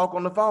tasks and talk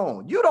on the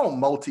phone. You don't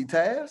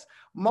multitask.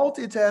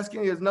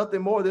 Multitasking is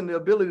nothing more than the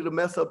ability to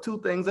mess up 2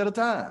 things at a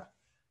time.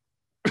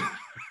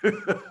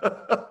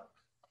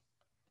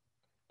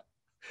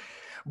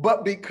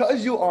 But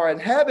because you are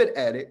a habit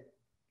addict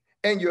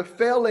and you're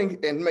failing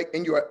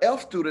and you're an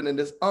F student in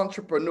this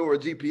entrepreneur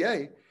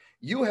G.P.A.,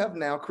 you have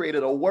now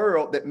created a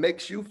world that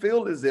makes you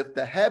feel as if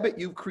the habit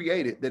you've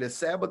created that is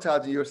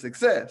sabotaging your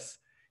success,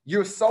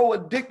 you're so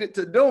addicted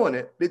to doing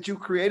it that you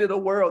created a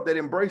world that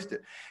embraced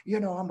it. You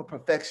know, I'm a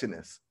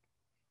perfectionist.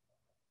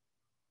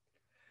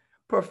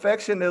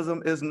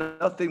 Perfectionism is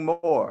nothing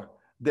more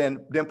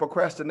than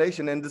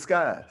procrastination in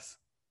disguise.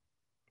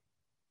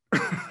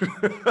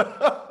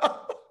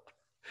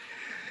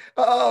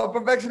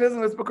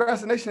 Perfectionism is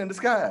procrastination in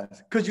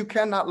disguise because you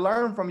cannot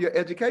learn from your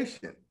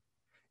education.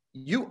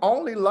 You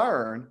only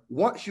learn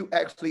once you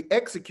actually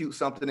execute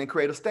something and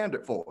create a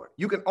standard for it.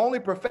 You can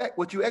only perfect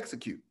what you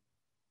execute.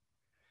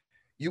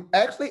 You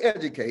actually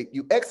educate,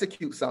 you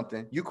execute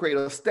something, you create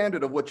a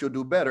standard of what you'll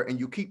do better, and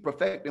you keep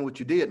perfecting what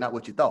you did, not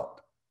what you thought.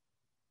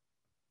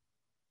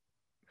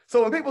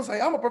 So when people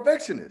say, I'm a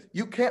perfectionist,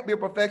 you can't be a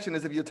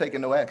perfectionist if you're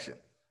taking no action.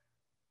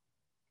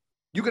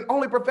 You can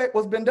only perfect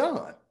what's been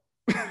done.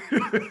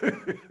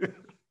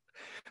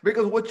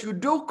 Because what you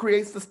do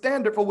creates the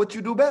standard for what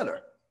you do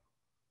better.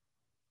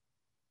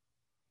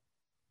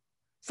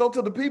 So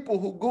to the people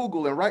who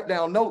Google and write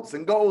down notes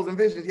and goals and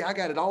visions, yeah, I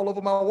got it all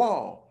over my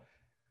wall.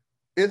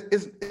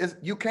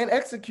 You can't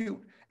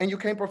execute and you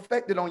can't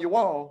perfect it on your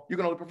wall. You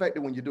can only perfect it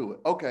when you do it.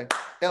 Okay,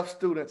 F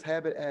students,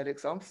 habit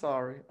addicts, I'm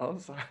sorry.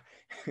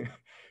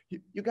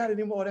 You got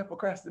any more of that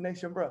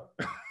procrastination, bro?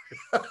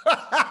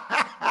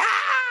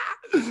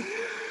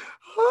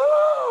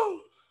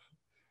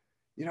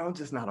 I'm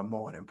just not a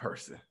morning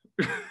person.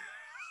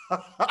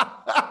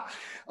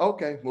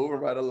 Okay, moving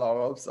right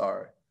along. I'm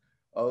sorry.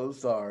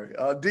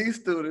 D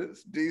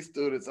students,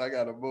 I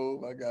gotta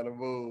move.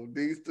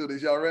 D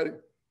students, y'all ready?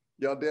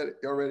 Y'all did it?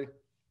 Y'all ready?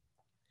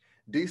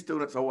 D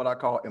students are what I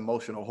call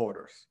emotional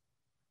hoarders.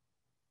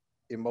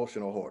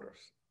 Emotional hoarders.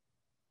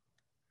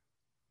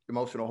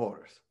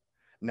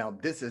 Now,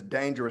 this is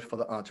dangerous for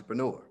the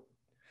entrepreneur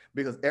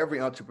because every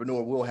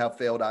entrepreneur will have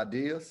failed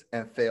ideas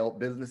and failed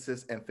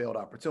businesses and failed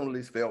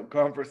opportunities, failed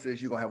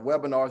conferences. You're gonna have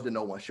webinars that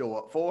no one show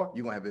up for.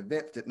 You're gonna have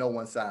events that no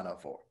one sign up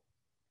for.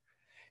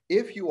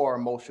 If you are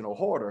an emotional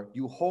hoarder,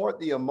 you hoard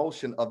the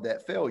emotion of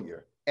that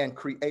failure and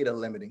create a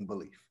limiting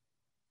belief.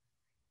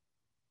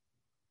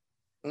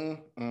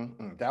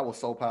 That was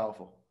so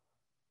powerful.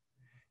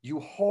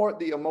 You hoard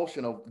the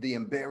emotion of the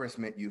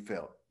embarrassment you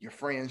felt. Your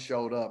friends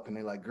showed up and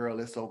they're like, girl,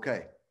 it's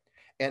okay.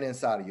 And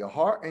inside of your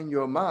heart and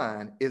your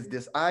mind is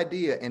this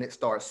idea, and it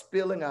starts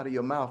spilling out of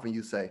your mouth and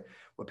you say,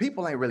 well,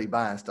 people ain't really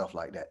buying stuff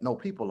like that. No,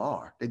 people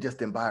are. They just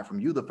didn't buy it from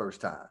you the first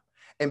time.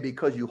 And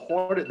because you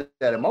hoarded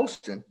that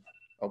emotion,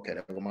 okay,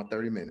 that was my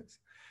 30 minutes.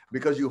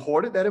 Because you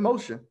hoarded that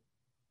emotion,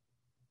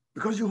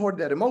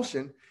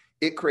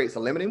 it creates a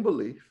limiting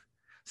belief,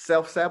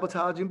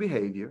 self-sabotaging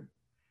behavior,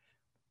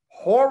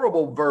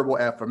 horrible verbal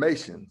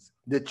affirmations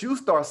that you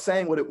start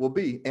saying what it will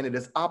be, and it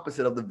is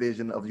opposite of the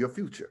vision of your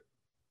future.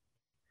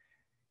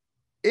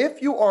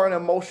 If you are an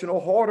emotional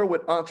hoarder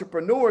with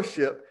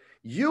entrepreneurship,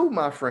 you,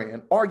 my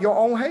friend, are your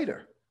own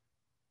hater.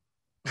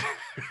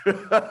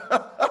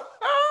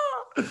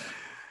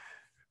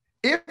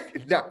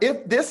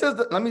 If this is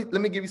let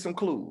me give you some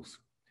clues.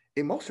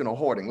 Emotional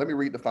hoarding, let me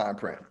read the fine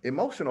print.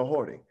 Emotional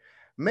hoarding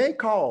may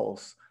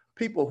cause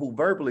people who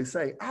verbally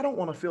say, I don't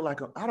want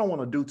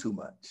to do too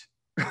much.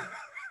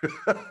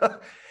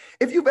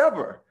 If you've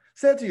ever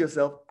said to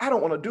yourself, I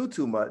don't want to do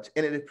too much,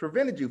 and it has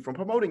prevented you from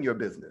promoting your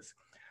business,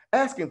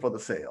 asking for the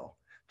sale,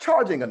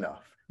 charging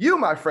enough, you,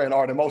 my friend,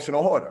 are an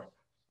emotional hoarder.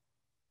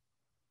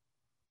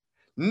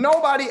 No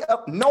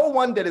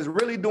one that is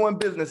really doing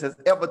business has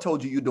ever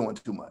told you you're doing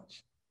too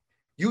much.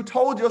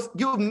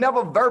 You've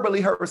never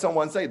verbally heard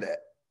someone say that,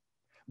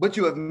 but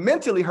you have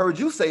mentally heard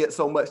you say it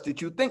so much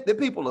that you think that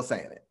people are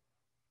saying it.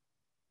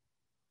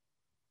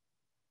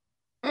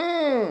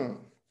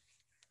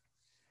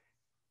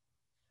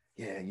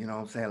 Yeah, you know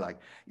what I'm saying? Like,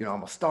 I'm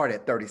gonna start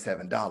at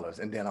 $37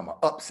 and then I'm gonna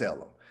upsell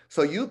them.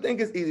 So you think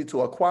it's easy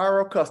to acquire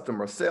a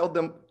customer, sell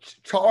them,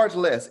 charge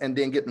less, and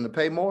then get them to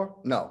pay more?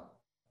 No.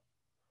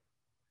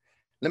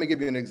 Let me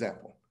give you an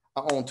example.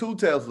 I own 2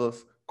 Teslas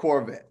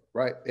Corvette,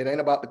 right? It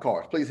ain't about the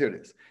cars. Please hear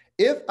this.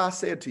 If I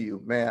said to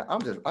you, man, I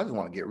just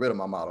want to get rid of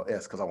my Model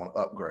S because I want to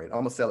upgrade.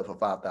 I'm gonna sell it for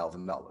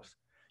 $5,000.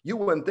 You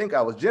wouldn't think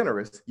I was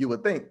generous. You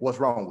would think, what's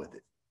wrong with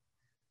it?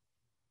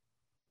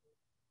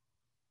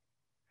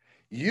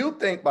 You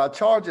think by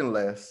charging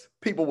less,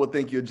 people will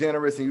think you're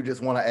generous and you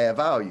just want to add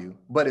value,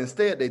 but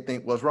instead they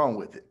think, what's wrong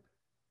with it?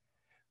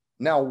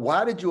 Now,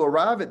 why did you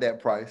arrive at that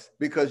price?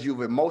 Because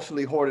you've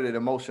emotionally hoarded an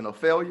emotion of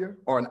failure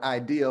or an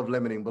idea of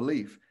limiting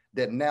belief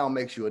that now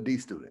makes you a D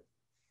student.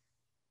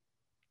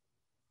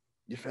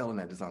 You're failing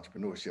at this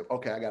entrepreneurship.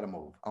 Okay, I got to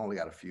move. I only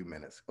got a few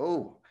minutes.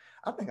 Oh,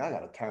 I think I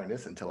got to turn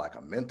this into like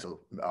a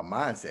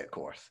mindset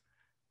course.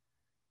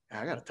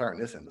 I got to turn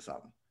this into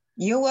something.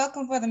 You're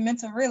welcome for the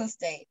mental real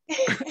estate.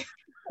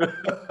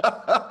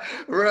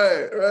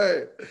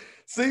 Right.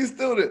 C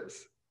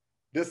students,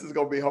 this is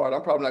going to be hard.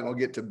 I'm probably not going to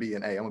get to B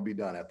and A. I'm going to be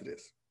done after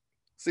this.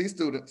 C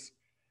students,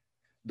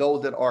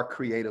 those that are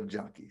creative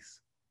junkies.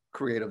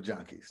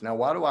 Now,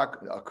 why do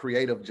a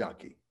creative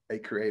junkie?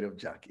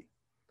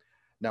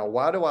 Now,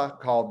 why do I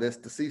call this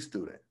the C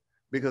student?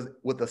 Because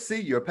with a C,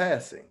 you're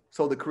passing.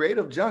 So the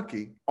creative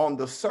junkie on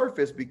the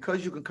surface,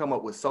 because you can come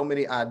up with so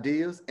many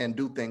ideas and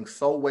do things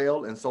so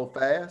well and so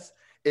fast,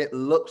 it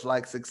looks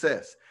like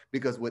success.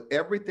 Because with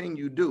everything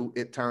you do,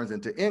 it turns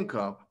into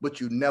income,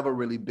 but you never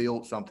really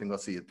build something or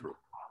see it through.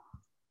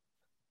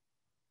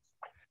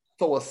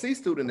 So a C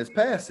student is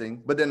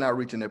passing, but they're not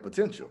reaching their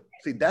potential.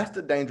 See, that's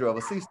the danger of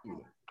a C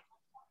student.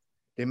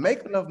 They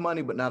make enough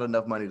money, but not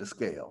enough money to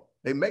scale.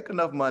 They make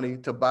enough money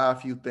to buy a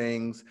few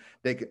things,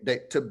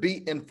 to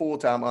be in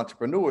full-time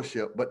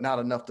entrepreneurship, but not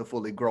enough to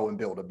fully grow and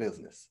build a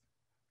business.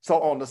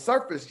 So on the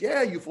surface,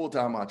 yeah, you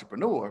full-time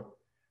entrepreneur,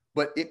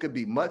 but it could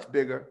be much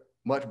bigger,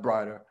 much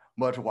brighter,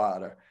 much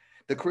wider.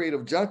 The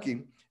creative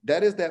junkie,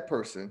 that is that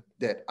person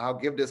that I'll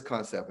give this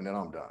concept and then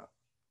I'm done.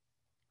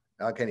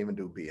 I can't even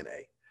do B and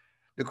A.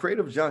 The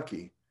creative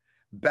junkie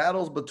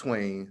battles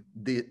between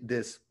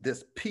this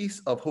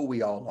piece of who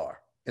we all are.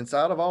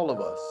 Inside of all of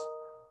us,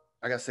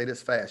 I gotta say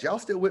this fast. Y'all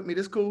still with me?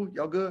 This cool?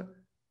 Y'all good?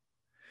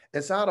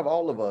 Inside of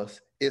all of us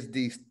is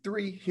these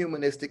 3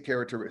 humanistic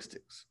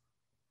characteristics.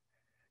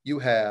 you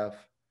have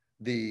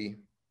the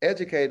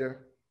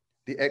educator,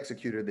 the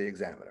executor, the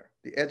examiner.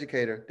 The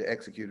educator, the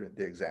executor,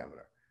 the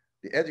examiner.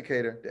 The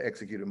educator, the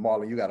executor.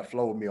 Marlon, you got to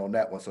flow with me on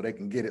that one so they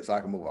can get it so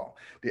I can move on.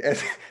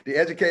 The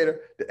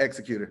educator, the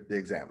executor, the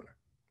examiner.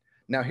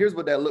 Now, here's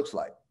what that looks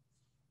like.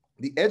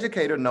 The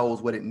educator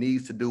knows what it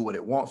needs to do, what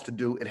it wants to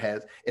do. It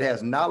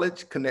has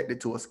knowledge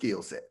connected to a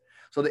skill set.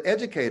 So the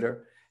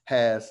educator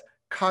has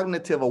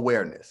cognitive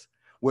awareness,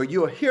 where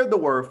you'll hear the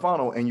word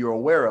funnel and you're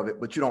aware of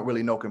it, but you don't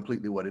really know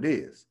completely what it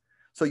is.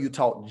 So you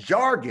talk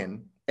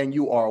jargon and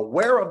you are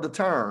aware of the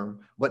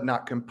term, but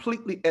not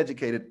completely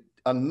educated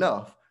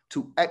enough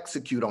to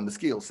execute on the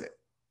skill set.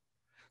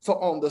 So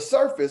on the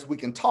surface, we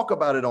can talk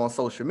about it on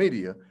social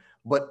media,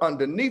 but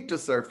underneath the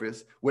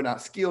surface, we're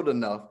not skilled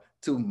enough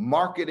to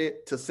market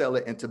it, to sell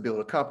it, and to build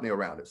a company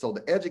around it. So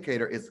the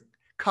educator is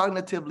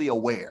cognitively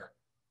aware.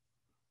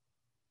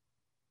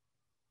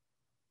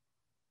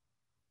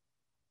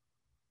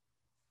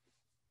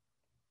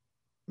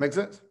 Make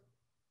sense?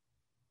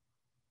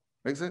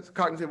 Make sense?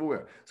 Cognitive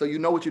aware. So you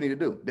know what you need to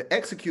do. The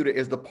executor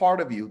is the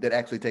part of you that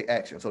actually take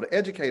action. So the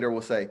educator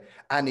will say,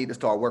 I need to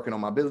start working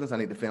on my business. I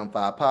need to film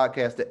 5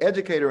 podcasts. The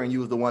educator in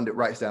you is the one that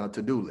writes down a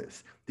to-do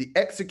list. The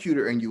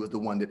executor in you is the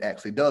one that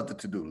actually does the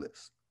to-do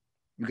list.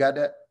 You got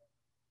that?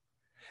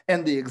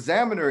 And the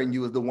examiner in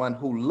you is the one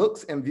who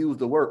looks and views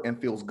the work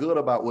and feels good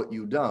about what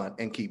you've done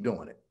and keep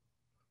doing it.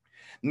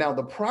 Now,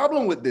 the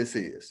problem with this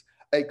is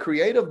a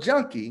creative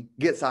junkie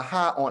gets a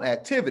high on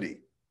activity.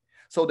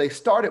 So they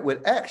started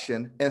with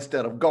action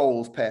instead of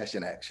goals,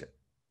 passion, action.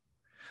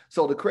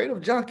 So the creative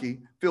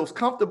junkie feels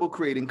comfortable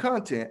creating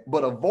content,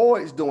 but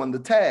avoids doing the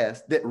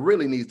task that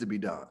really needs to be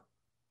done.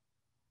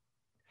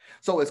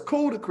 So it's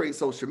cool to create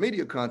social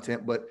media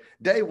content, but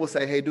Dave will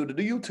say, hey, do the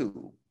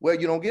YouTube. Well,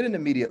 you don't get an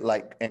immediate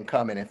like and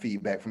comment and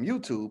feedback from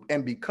YouTube.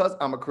 And because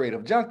I'm a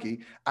creative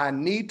junkie, I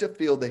need to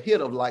feel the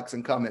hit of likes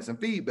and comments and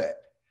feedback.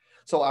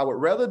 So I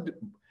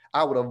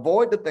would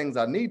avoid the things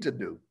I need to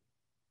do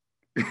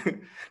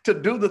to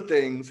do the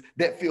things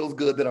that feels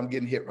good that I'm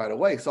getting hit right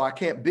away. So I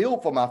can't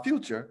build for my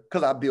future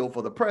because I build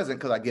for the present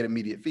because I get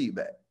immediate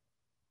feedback.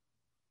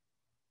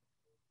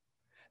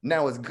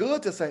 Now it's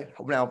good to say,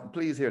 now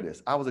please hear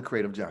this. I was a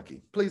creative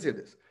junkie. Please hear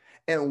this.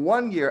 In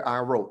 1 year, I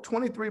wrote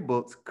 23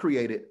 books,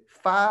 created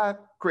five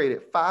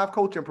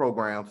coaching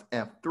programs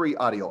and 3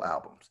 audio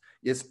albums.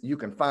 You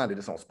can find it.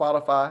 It's on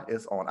Spotify.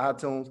 It's on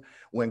iTunes.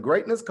 When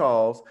Greatness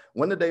Calls,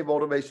 Win the Day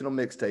Motivational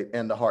Mixtape,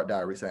 and the Heart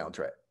Diary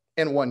soundtrack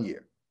in 1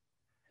 year.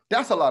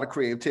 That's a lot of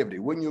creativity.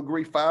 Wouldn't you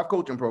agree? 5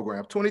 coaching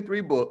programs,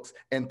 23 books,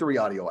 and 3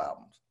 audio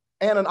albums,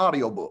 and an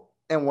audio book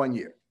in 1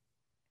 year.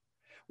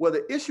 Well,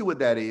 the issue with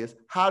that is,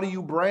 how do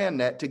you brand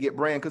that to get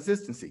brand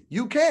consistency?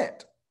 You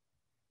can't.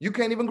 You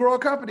can't even grow a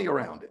company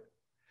around it.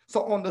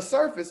 So on the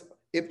surface,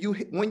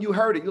 when you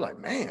heard it, you're like,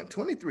 man,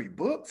 23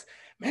 books,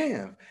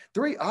 man,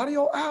 3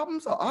 audio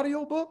albums, an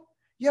audio book.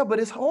 Yeah, but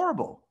it's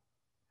horrible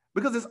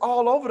because it's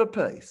all over the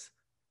place.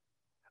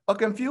 A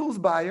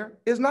confused buyer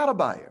is not a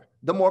buyer.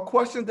 The more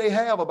questions they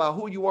have about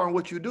who you are and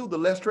what you do, the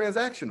less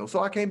transactional.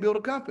 So I can't build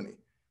a company.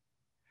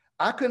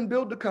 I couldn't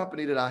build the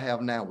company that I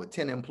have now with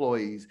 10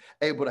 employees,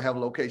 able to have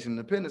location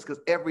independence,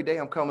 because every day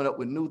I'm coming up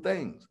with new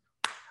things.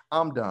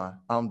 I'm done.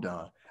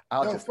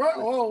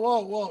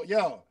 Whoa.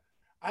 Yo,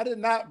 I did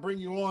not bring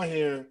you on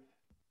here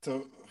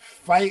to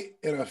fight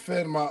and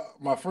offend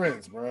my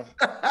friends, bro.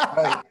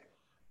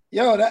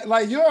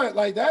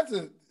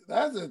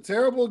 That's a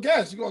terrible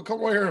guess. You gonna come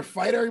over here and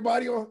fight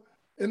everybody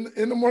in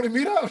the morning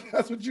meetup?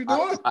 That's what you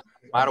doing?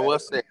 Might as well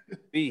say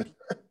B.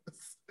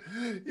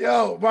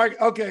 Yo, Mark.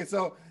 Okay,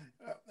 so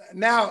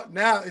now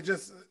it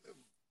just,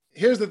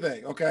 here's the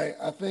thing. Okay,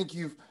 I think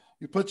you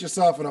put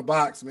yourself in a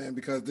box, man,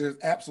 because there's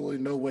absolutely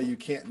no way you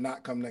can't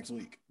not come next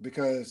week,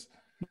 because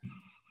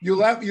you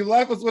left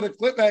us with a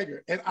cliffhanger,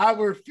 and I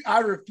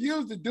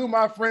refuse to do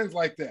my friends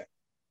like that.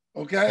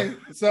 Okay,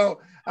 so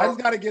I just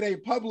got to get a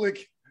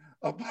public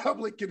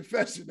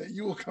confession that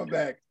you will come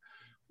back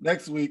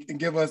next week and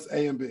give us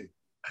A and B.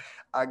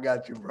 I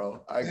got you,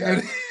 bro. I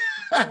got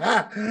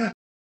you.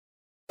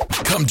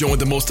 Come join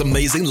the most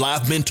amazing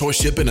live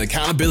mentorship and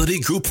accountability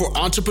group for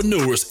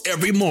entrepreneurs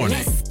every morning.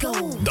 Let's go.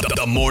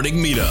 The Morning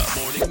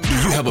Meetup. Do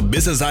you have a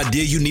business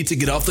idea you need to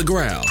get off the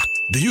ground?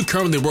 Do you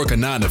currently work a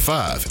 9 to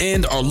 5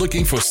 and are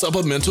looking for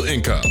supplemental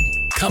income?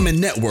 Come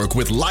and network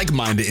with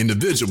like-minded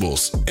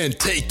individuals and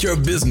take your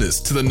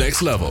business to the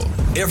next level.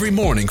 Every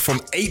morning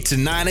from 8 to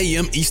 9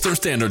 a.m. Eastern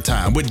Standard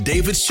Time with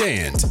David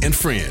Shands and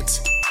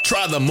friends.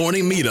 Try the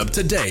Morning Meetup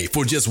today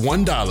for just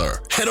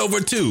 $1. Head over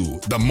to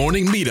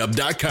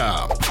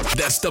themorningmeetup.com.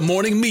 That's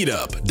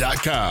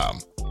themorningmeetup.com.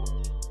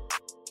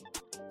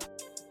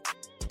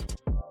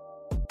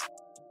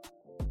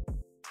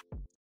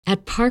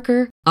 At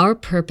Parker, our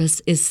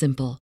purpose is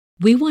simple.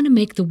 We want to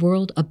make the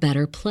world a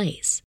better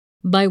place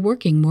by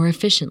working more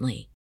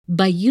efficiently,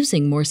 by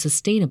using more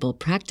sustainable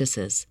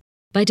practices,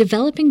 by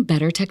developing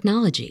better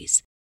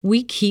technologies.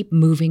 We keep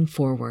moving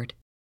forward.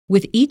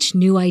 With each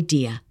new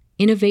idea,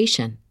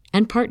 innovation,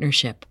 and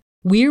partnership,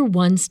 we're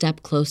one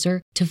step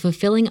closer to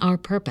fulfilling our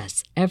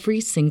purpose every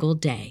single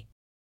day.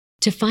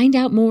 To find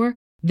out more,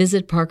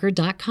 Visit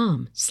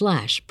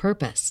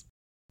parker.com/purpose.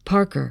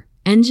 Parker,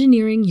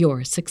 engineering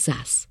your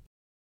success.